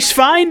 Nice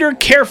find or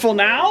careful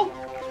now?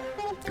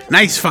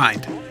 Nice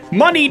find.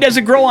 Money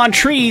doesn't grow on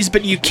trees,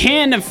 but you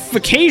can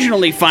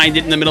occasionally find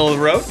it in the middle of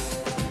the road.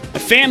 A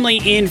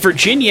family in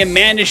Virginia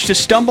managed to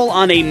stumble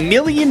on $1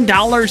 million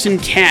in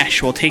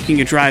cash while taking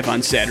a drive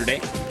on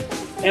Saturday.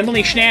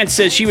 Emily Schnantz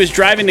says she was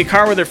driving the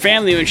car with her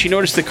family when she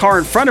noticed the car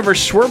in front of her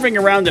swerving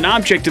around an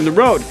object in the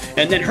road,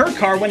 and then her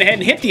car went ahead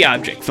and hit the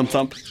object. Thump,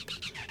 thump.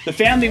 The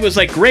family was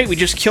like, great, we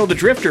just killed a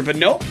drifter, but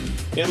nope.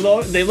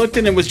 They looked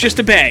and it was just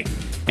a bag.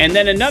 And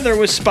then another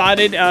was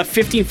spotted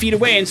 15 feet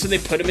away, and so they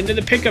put him into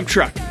the pickup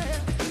truck.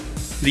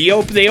 They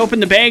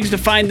opened the bags to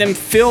find them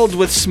filled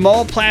with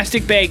small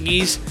plastic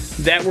baggies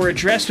that were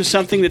addressed with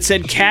something that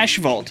said Cash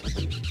Vault.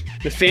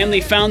 The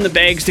family found the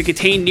bags to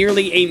contain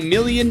nearly $1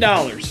 million.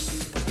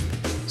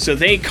 So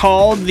they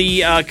called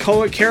the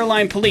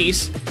Caroline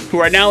police, who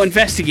are now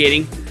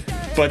investigating,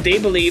 but they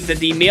believe that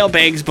the mail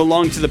bags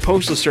belonged to the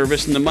Postal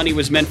Service and the money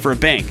was meant for a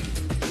bank.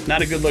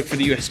 Not a good look for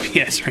the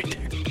USPS right there.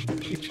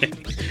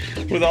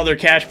 With all their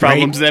cash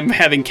problems, them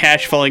having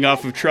cash falling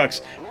off of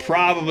trucks,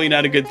 probably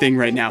not a good thing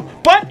right now.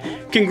 But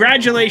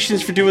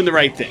congratulations for doing the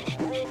right thing.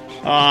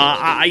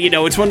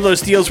 It's one of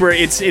those deals where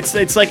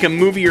it's like a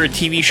movie or a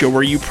TV show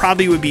where you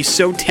probably would be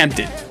so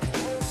tempted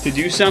to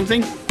do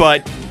something,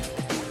 but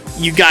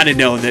you got to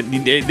know that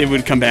it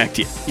would come back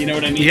to you. You know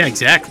what I mean? Yeah,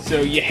 exactly.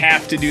 So you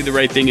have to do the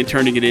right thing and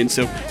turning it in.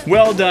 So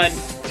well done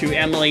to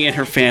Emily and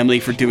her family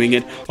for doing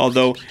it,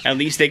 although at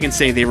least they can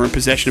say they were in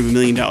possession of $1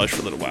 million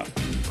for a little while.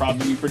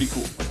 Probably pretty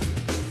cool.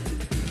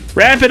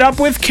 Wrap it up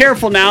with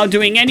careful now.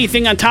 Doing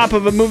anything on top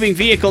of a moving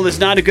vehicle is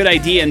not a good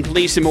idea, and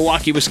police in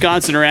Milwaukee,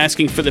 Wisconsin are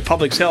asking for the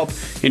public's help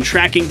in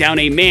tracking down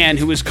a man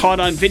who was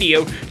caught on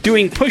video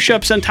doing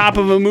push-ups on top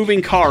of a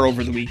moving car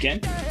over the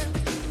weekend.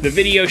 The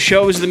video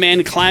shows the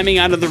man climbing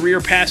out of the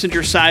rear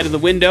passenger side of the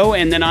window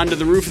and then onto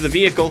the roof of the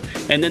vehicle,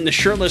 and then the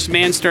shirtless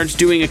man starts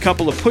doing a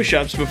couple of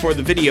push-ups before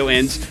the video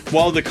ends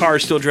while the car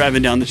is still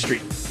driving down the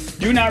street.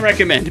 Do not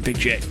recommend, Big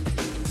J.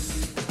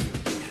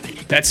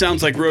 That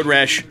sounds like road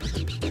rash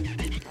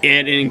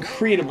and an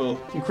incredible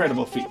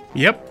feat.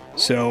 Yep.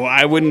 So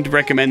I wouldn't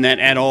recommend that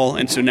at all.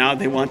 And so now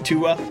they want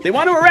to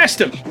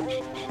arrest him.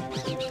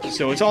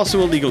 So it's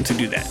also illegal to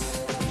do that.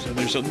 So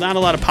there's not a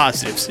lot of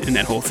positives in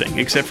that whole thing,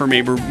 except for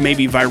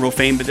maybe viral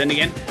fame. But then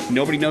again,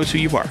 nobody knows who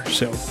you are,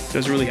 so it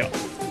doesn't really help.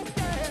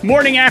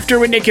 Morning After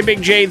with Nick and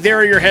Big J. There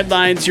are your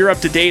headlines. You're up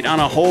to date on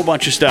a whole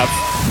bunch of stuff.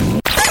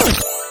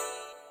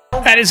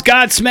 That is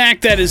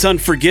Godsmack. That is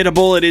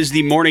unforgettable. It is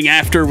the Morning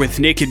After with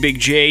Nick and Big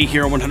J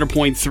here on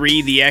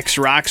 100.3 The X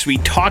Rocks. We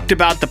talked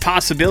about the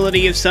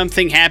possibility of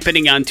something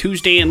happening on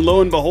Tuesday, and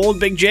lo and behold,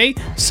 Big J,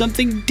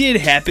 something did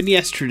happen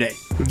yesterday.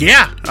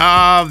 Yeah,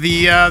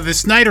 the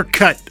Snyder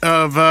Cut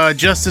of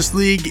Justice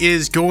League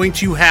is going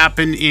to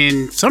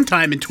happen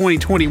sometime in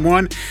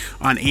 2021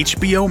 on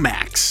HBO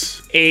Max.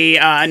 A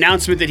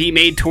announcement that he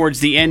made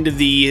towards the end of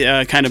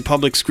the kind of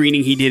public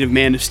screening he did of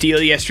Man of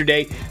Steel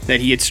yesterday,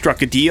 that he had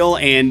struck a deal,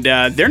 and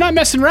they're not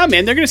messing around,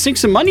 man. They're going to sink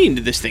some money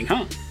into this thing,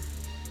 huh?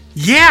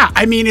 Yeah,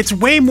 I mean, it's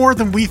way more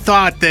than we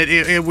thought that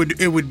it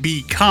would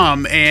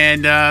become,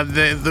 and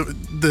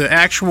the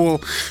actual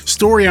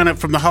story on it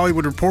from the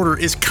Hollywood Reporter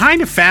is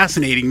kind of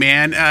fascinating,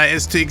 man,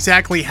 as to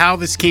exactly how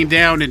this came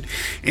down,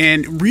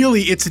 and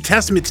really it's a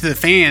testament to the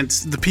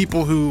fans, the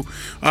people who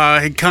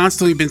had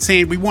constantly been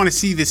saying, we want to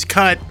see this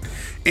cut.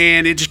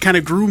 And it just kind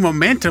of grew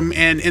momentum,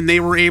 and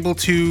they were able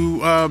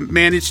to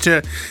manage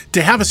to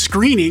have a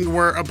screening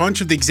where a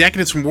bunch of the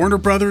executives from Warner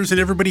Brothers and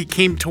everybody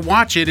came to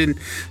watch it, and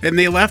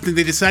they left, and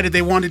they decided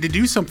they wanted to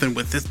do something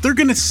with this. They're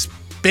going to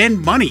spend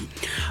money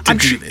to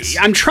do this.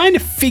 I'm trying to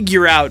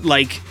figure out,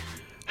 like,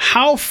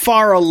 how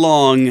far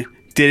along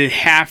did it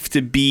have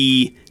to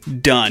be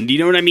done? Do you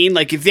know what I mean?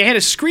 Like, if they had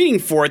a screening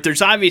for it,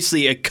 there's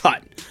obviously a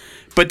cut.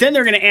 But then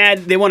they're going to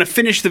add, they want to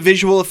finish the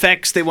visual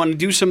effects. They want to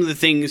do some of the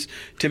things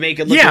to make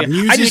it look like...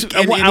 music,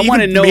 I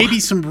want to know... maybe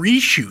some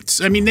reshoots.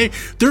 I mean,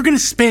 they're going to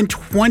spend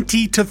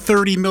 $20 to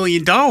 $30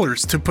 million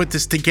to put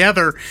this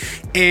together.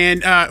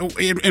 And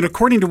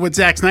according to what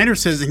Zack Snyder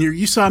says in here,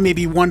 you saw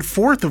maybe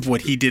 1/4 of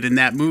what he did in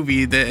that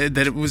movie, that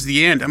it was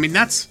the end. I mean,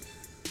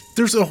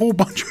 there's a whole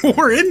bunch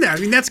more in there. I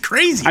mean, that's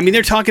crazy. I mean,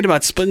 they're talking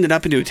about splitting it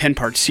up into a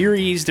 10-part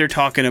series. They're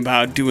talking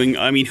about doing...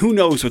 I mean, who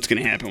knows what's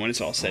going to happen when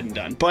it's all said and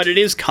done. But it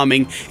is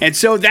coming. And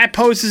so that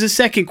poses a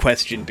second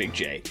question, Big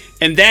J.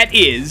 And that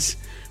is,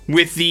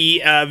 with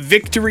the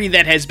victory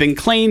that has been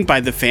claimed by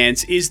the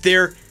fans, is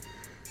there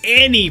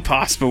any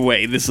possible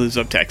way this lives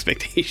up to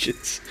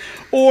expectations?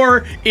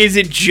 Or is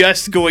it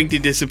just going to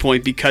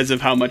disappoint because of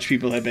how much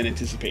people have been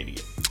anticipating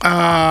it?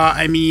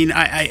 I mean,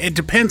 it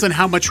depends on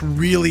how much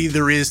really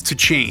there is to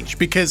change.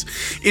 Because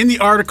in the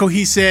article,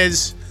 he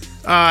says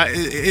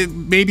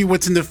maybe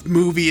what's in the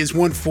movie is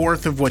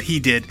 1/4 of what he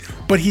did.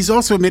 But he's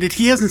also admitted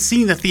he hasn't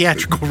seen the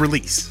theatrical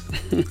release.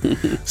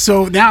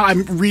 So now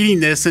I'm reading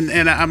this, and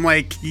I'm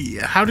like,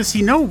 how does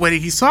he know what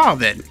he saw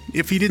then,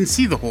 if he didn't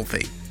see the whole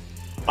thing?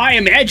 I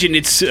imagine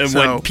it's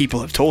what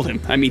people have told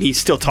him. I mean, he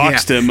still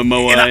talks to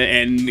Momoa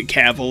and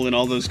Cavill and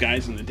all those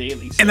guys in the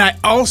dailies. So. And I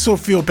also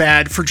feel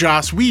bad for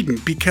Joss Whedon,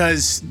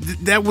 because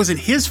that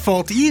wasn't his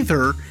fault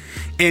either.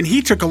 And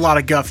he took a lot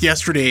of guff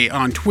yesterday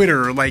on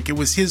Twitter, like it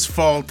was his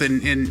fault,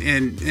 and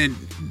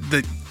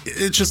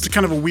it's just a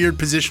kind of a weird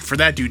position for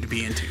that dude to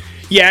be into.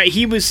 Yeah,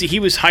 he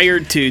was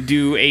hired to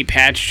do a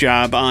patch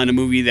job on a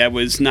movie that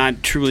was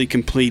not truly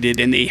completed,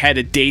 and they had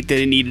a date that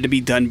it needed to be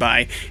done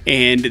by,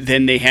 and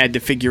then they had to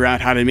figure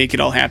out how to make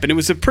it all happen. It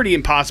was a pretty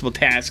impossible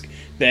task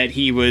that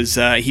he was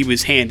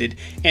handed,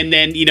 and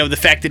then the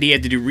fact that he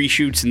had to do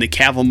reshoots and the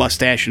Cavill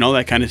mustache and all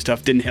that kind of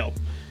stuff didn't help.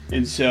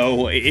 And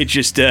so it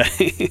just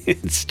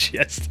it's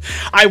just,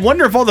 I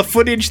wonder if all the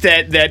footage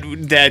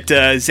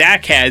that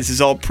Zach has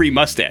is all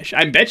pre-mustache.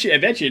 I bet you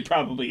it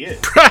probably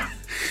is.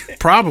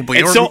 Probably.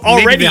 And or so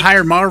already, maybe they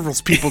hire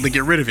Marvel's people to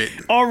get rid of it.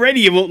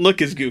 Already it won't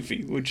look as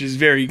goofy, which is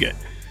very good.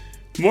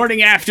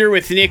 Morning After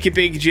with Nick and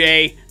Big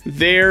J.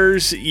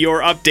 There's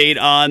your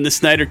update on the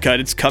Snyder Cut.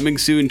 It's coming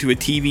soon to a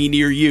TV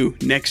near you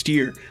next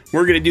year.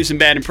 We're going to do some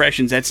bad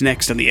impressions. That's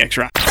next on the X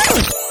Rock.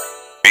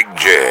 Big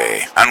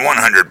J on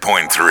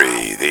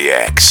 100.3 The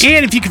X.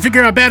 And if you can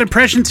figure out bad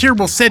impressions here,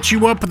 we'll set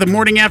you up with a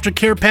Morning After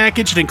care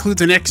package. It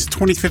includes an X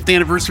 25th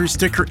anniversary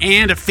sticker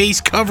and a face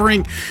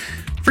covering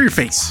for your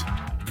face.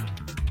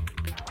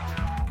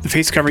 The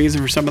face covering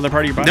isn't for some other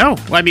part of your body? No,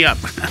 light me up.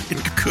 You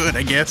could,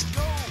 I guess.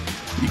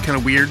 Be kind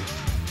of weird.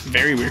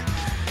 Very weird.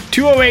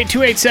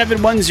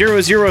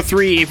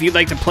 208-287-1003 if you'd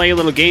like to play a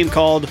little game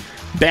called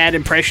Bad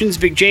Impressions.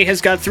 Big J has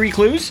got 3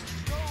 clues.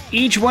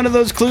 Each one of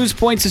those clues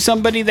points to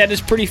somebody that is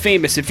pretty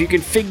famous. If you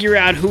can figure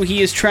out who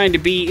he is trying to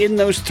be in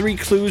those 3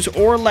 clues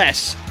or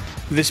less,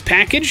 this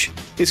package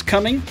is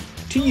coming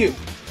to you.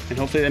 And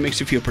hopefully that makes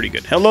you feel pretty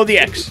good. Hello, the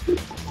X.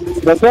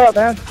 What's up,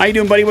 man? How you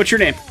doing, buddy? What's your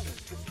name?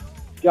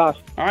 Josh.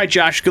 All right,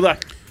 Josh. Good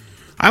luck.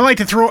 I like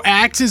to throw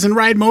axes and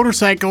ride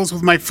motorcycles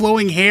with my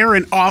flowing hair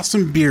and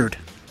awesome beard.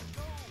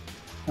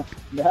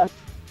 That?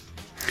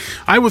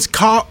 I was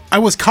Khal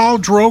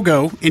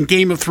Drogo in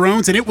Game of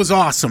Thrones, and it was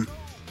awesome.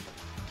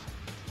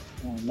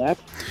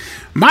 Next.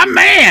 My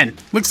man!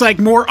 Looks like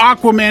more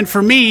Aquaman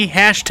for me.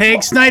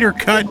 Hashtag Snyder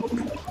Cut.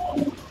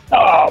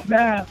 Oh,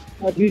 man.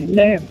 What's his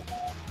name?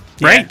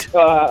 Right.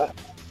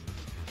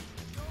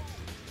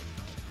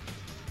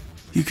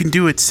 You can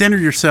do it. Center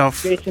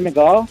yourself. Jason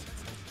McGall?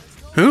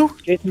 Who?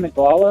 Jason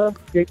McGall or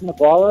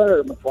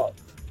McGall?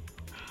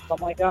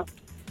 Something like that?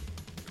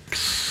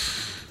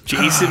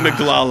 Jason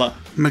McGlala.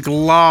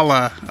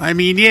 McGlala. I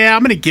mean, yeah,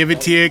 I'm going to give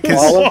it to you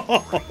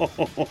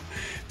because,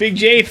 Big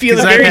J feeling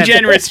 'Cause very I've had-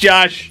 generous,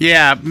 Josh.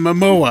 yeah,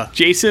 Momoa.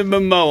 Jason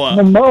Momoa.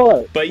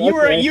 Momoa. But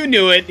you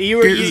knew it.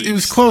 It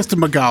was close to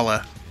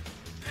Magala.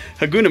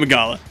 Hakuna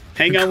Magala.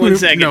 Hang on one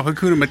second. No,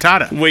 Hakuna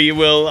Matata. We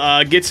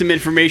will get some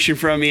information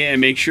from you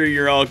and make sure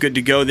you're all good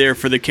to go there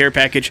for the care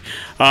package.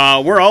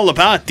 We're all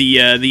about the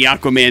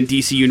Aquaman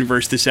DC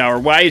universe this hour.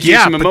 Why is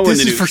Yeah, Jason but Momoa in this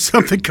the is news? for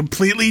something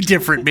completely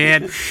different,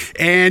 man.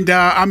 And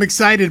I'm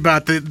excited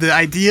about the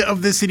idea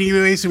of this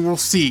anyways, and we'll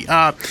see.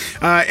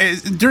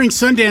 During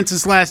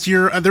Sundance's last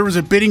year, there was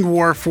a bidding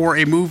war for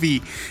a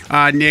movie,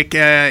 Nick,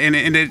 and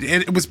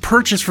it was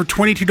purchased for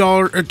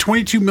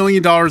 $22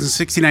 million and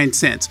 69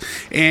 cents.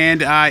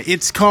 And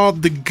it's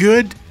called The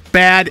Good,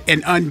 Bad,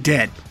 and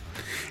Undead.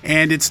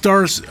 And it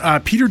stars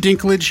Peter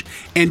Dinklage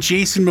and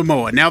Jason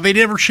Momoa. Now, they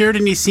never shared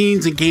any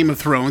scenes in Game of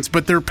Thrones,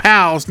 but they're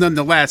pals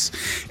nonetheless.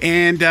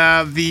 And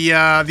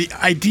the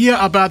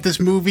idea about this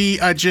movie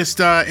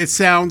it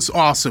sounds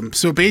awesome.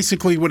 So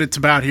basically, what it's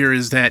about here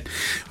is that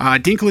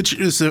Dinklage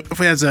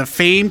has a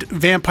famed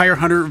vampire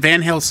hunter,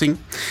 Van Helsing,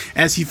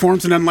 as he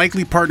forms an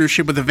unlikely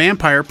partnership with a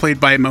vampire played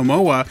by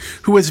Momoa,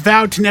 who has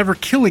vowed to never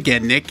kill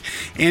again, Nick.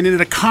 And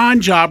in a con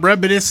job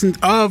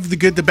reminiscent of The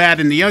Good, the Bad,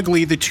 and the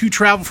Ugly, the two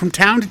travel from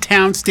town to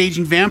town,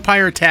 staging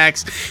vampire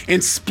attacks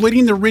and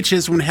splitting the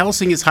riches when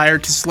Helsing is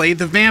hired to slay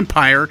the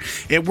vampire.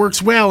 It works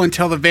well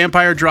until the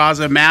vampire draws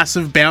a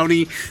massive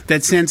bounty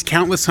that sends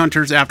countless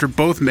hunters after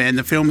both men.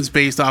 The film is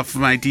based off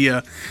of an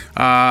idea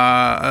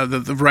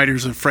of the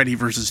writers of Freddy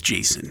vs.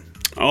 Jason.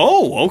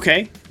 Oh,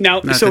 okay.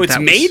 Now, Not so that it's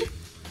that was- made?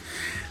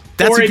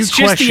 That's Or a good it's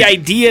just question. the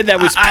idea that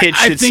was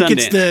pitched I at think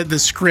Sundance? it's the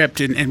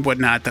script and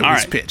whatnot that All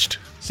was right. pitched.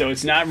 So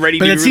it's not ready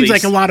But to be it released. seems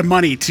like a lot of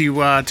money to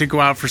go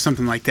out for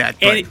something like that.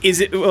 But And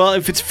is it, well,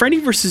 if it's Freddy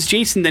versus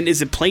Jason, then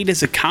is it played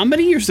as a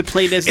comedy or is it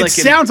played as it like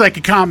sounds like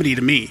a comedy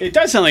to me. It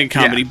does sound like a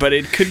comedy, Yeah. but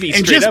it could be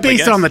And straight just up, I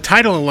based guess. on the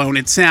title alone,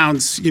 it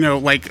sounds,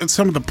 like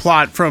some of the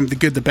plot from The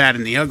Good, the Bad,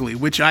 and the Ugly,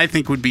 which I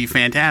think would be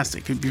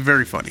fantastic. It'd be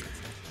very funny.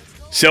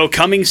 So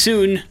coming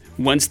soon,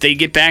 once they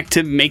get back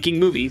to making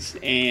movies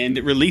and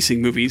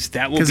releasing movies,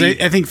 that will Because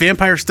be... I think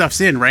vampire stuff's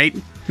in, right?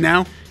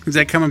 Now? Is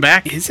that coming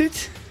back? Is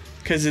it?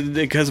 Because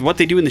of what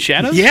they do in the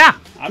shadows? Yeah.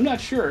 I'm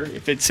not sure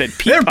if it said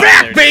They're Peacock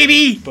back, there,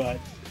 baby! but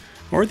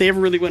or they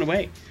ever really went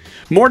away.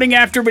 Morning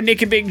After with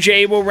Nick and Big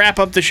J. We'll wrap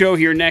up the show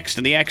here next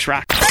on the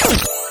X-Rock.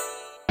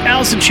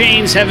 Alice in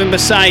Chains, Heaven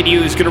Beside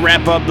You is going to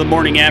wrap up the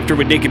Morning After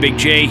with Nick and Big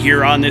J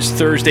here on this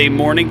Thursday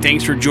morning.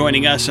 Thanks for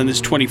joining us on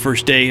this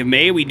 21st day of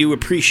May. We do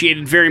appreciate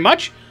it very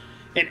much.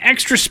 An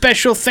extra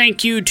special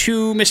thank you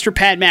to Mr.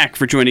 Pat Mack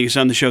for joining us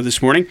on the show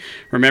this morning.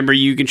 Remember,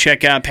 you can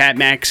check out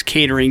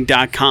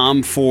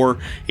patmaxcatering.com for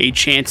a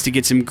chance to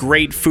get some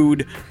great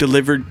food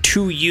delivered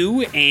to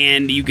you,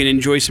 and you can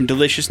enjoy some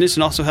deliciousness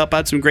and also help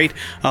out some great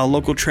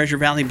local Treasure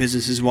Valley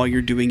businesses while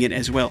you're doing it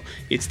as well.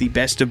 It's the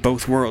best of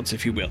both worlds,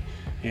 if you will.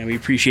 And we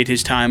appreciate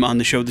his time on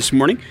the show this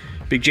morning.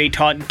 Big J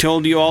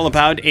told you all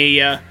about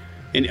an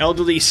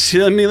elderly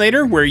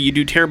simulator where you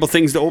do terrible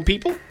things to old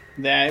people.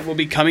 That will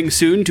be coming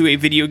soon to a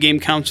video game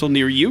console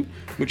near you,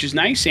 which is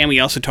nice. And we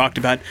also talked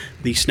about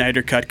the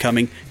Snyder Cut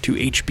coming to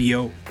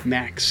HBO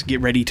Max. Get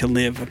ready to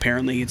live.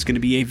 Apparently, it's going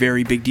to be a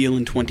very big deal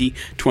in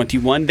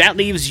 2021. That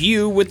leaves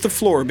you with the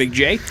floor, Big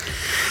J.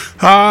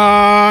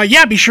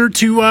 Yeah, be sure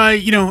to,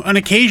 on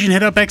occasion,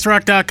 hit up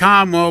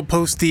xrock.com. We'll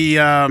post the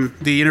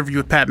interview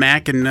with Pat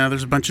Mack, and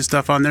there's a bunch of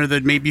stuff on there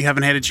that maybe you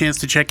haven't had a chance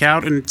to check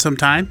out in some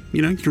time.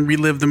 You can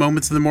relive the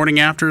moments of the morning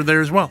after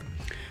there as well.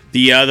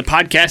 The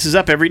podcast is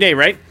up every day,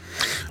 right?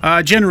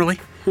 Generally.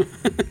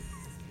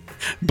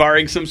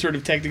 Barring some sort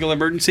of technical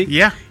emergency.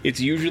 Yeah. It's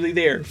usually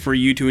there for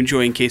you to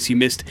enjoy in case you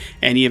missed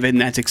any of it,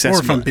 and that's accessible.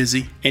 Or if I'm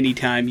busy.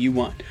 Anytime you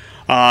want.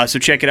 So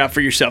check it out for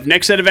yourself.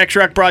 Next set of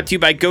X-Rock brought to you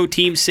by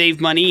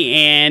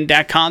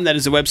GoTeamSaveMoney.com. That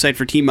is the website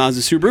for Team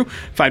Mazda Subaru.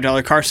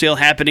 $5 car sale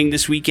happening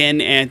this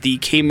weekend at the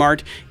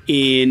Kmart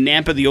in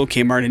Nampa, the old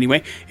Kmart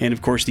anyway. And,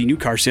 of course, the new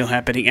car sale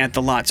happening at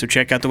the lot. So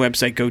check out the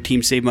website,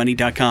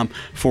 GoTeamSaveMoney.com,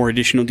 for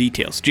additional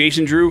details.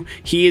 Jason Drew,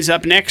 he is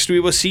up next. We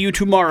will see you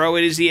tomorrow.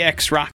 It is the X-Rock.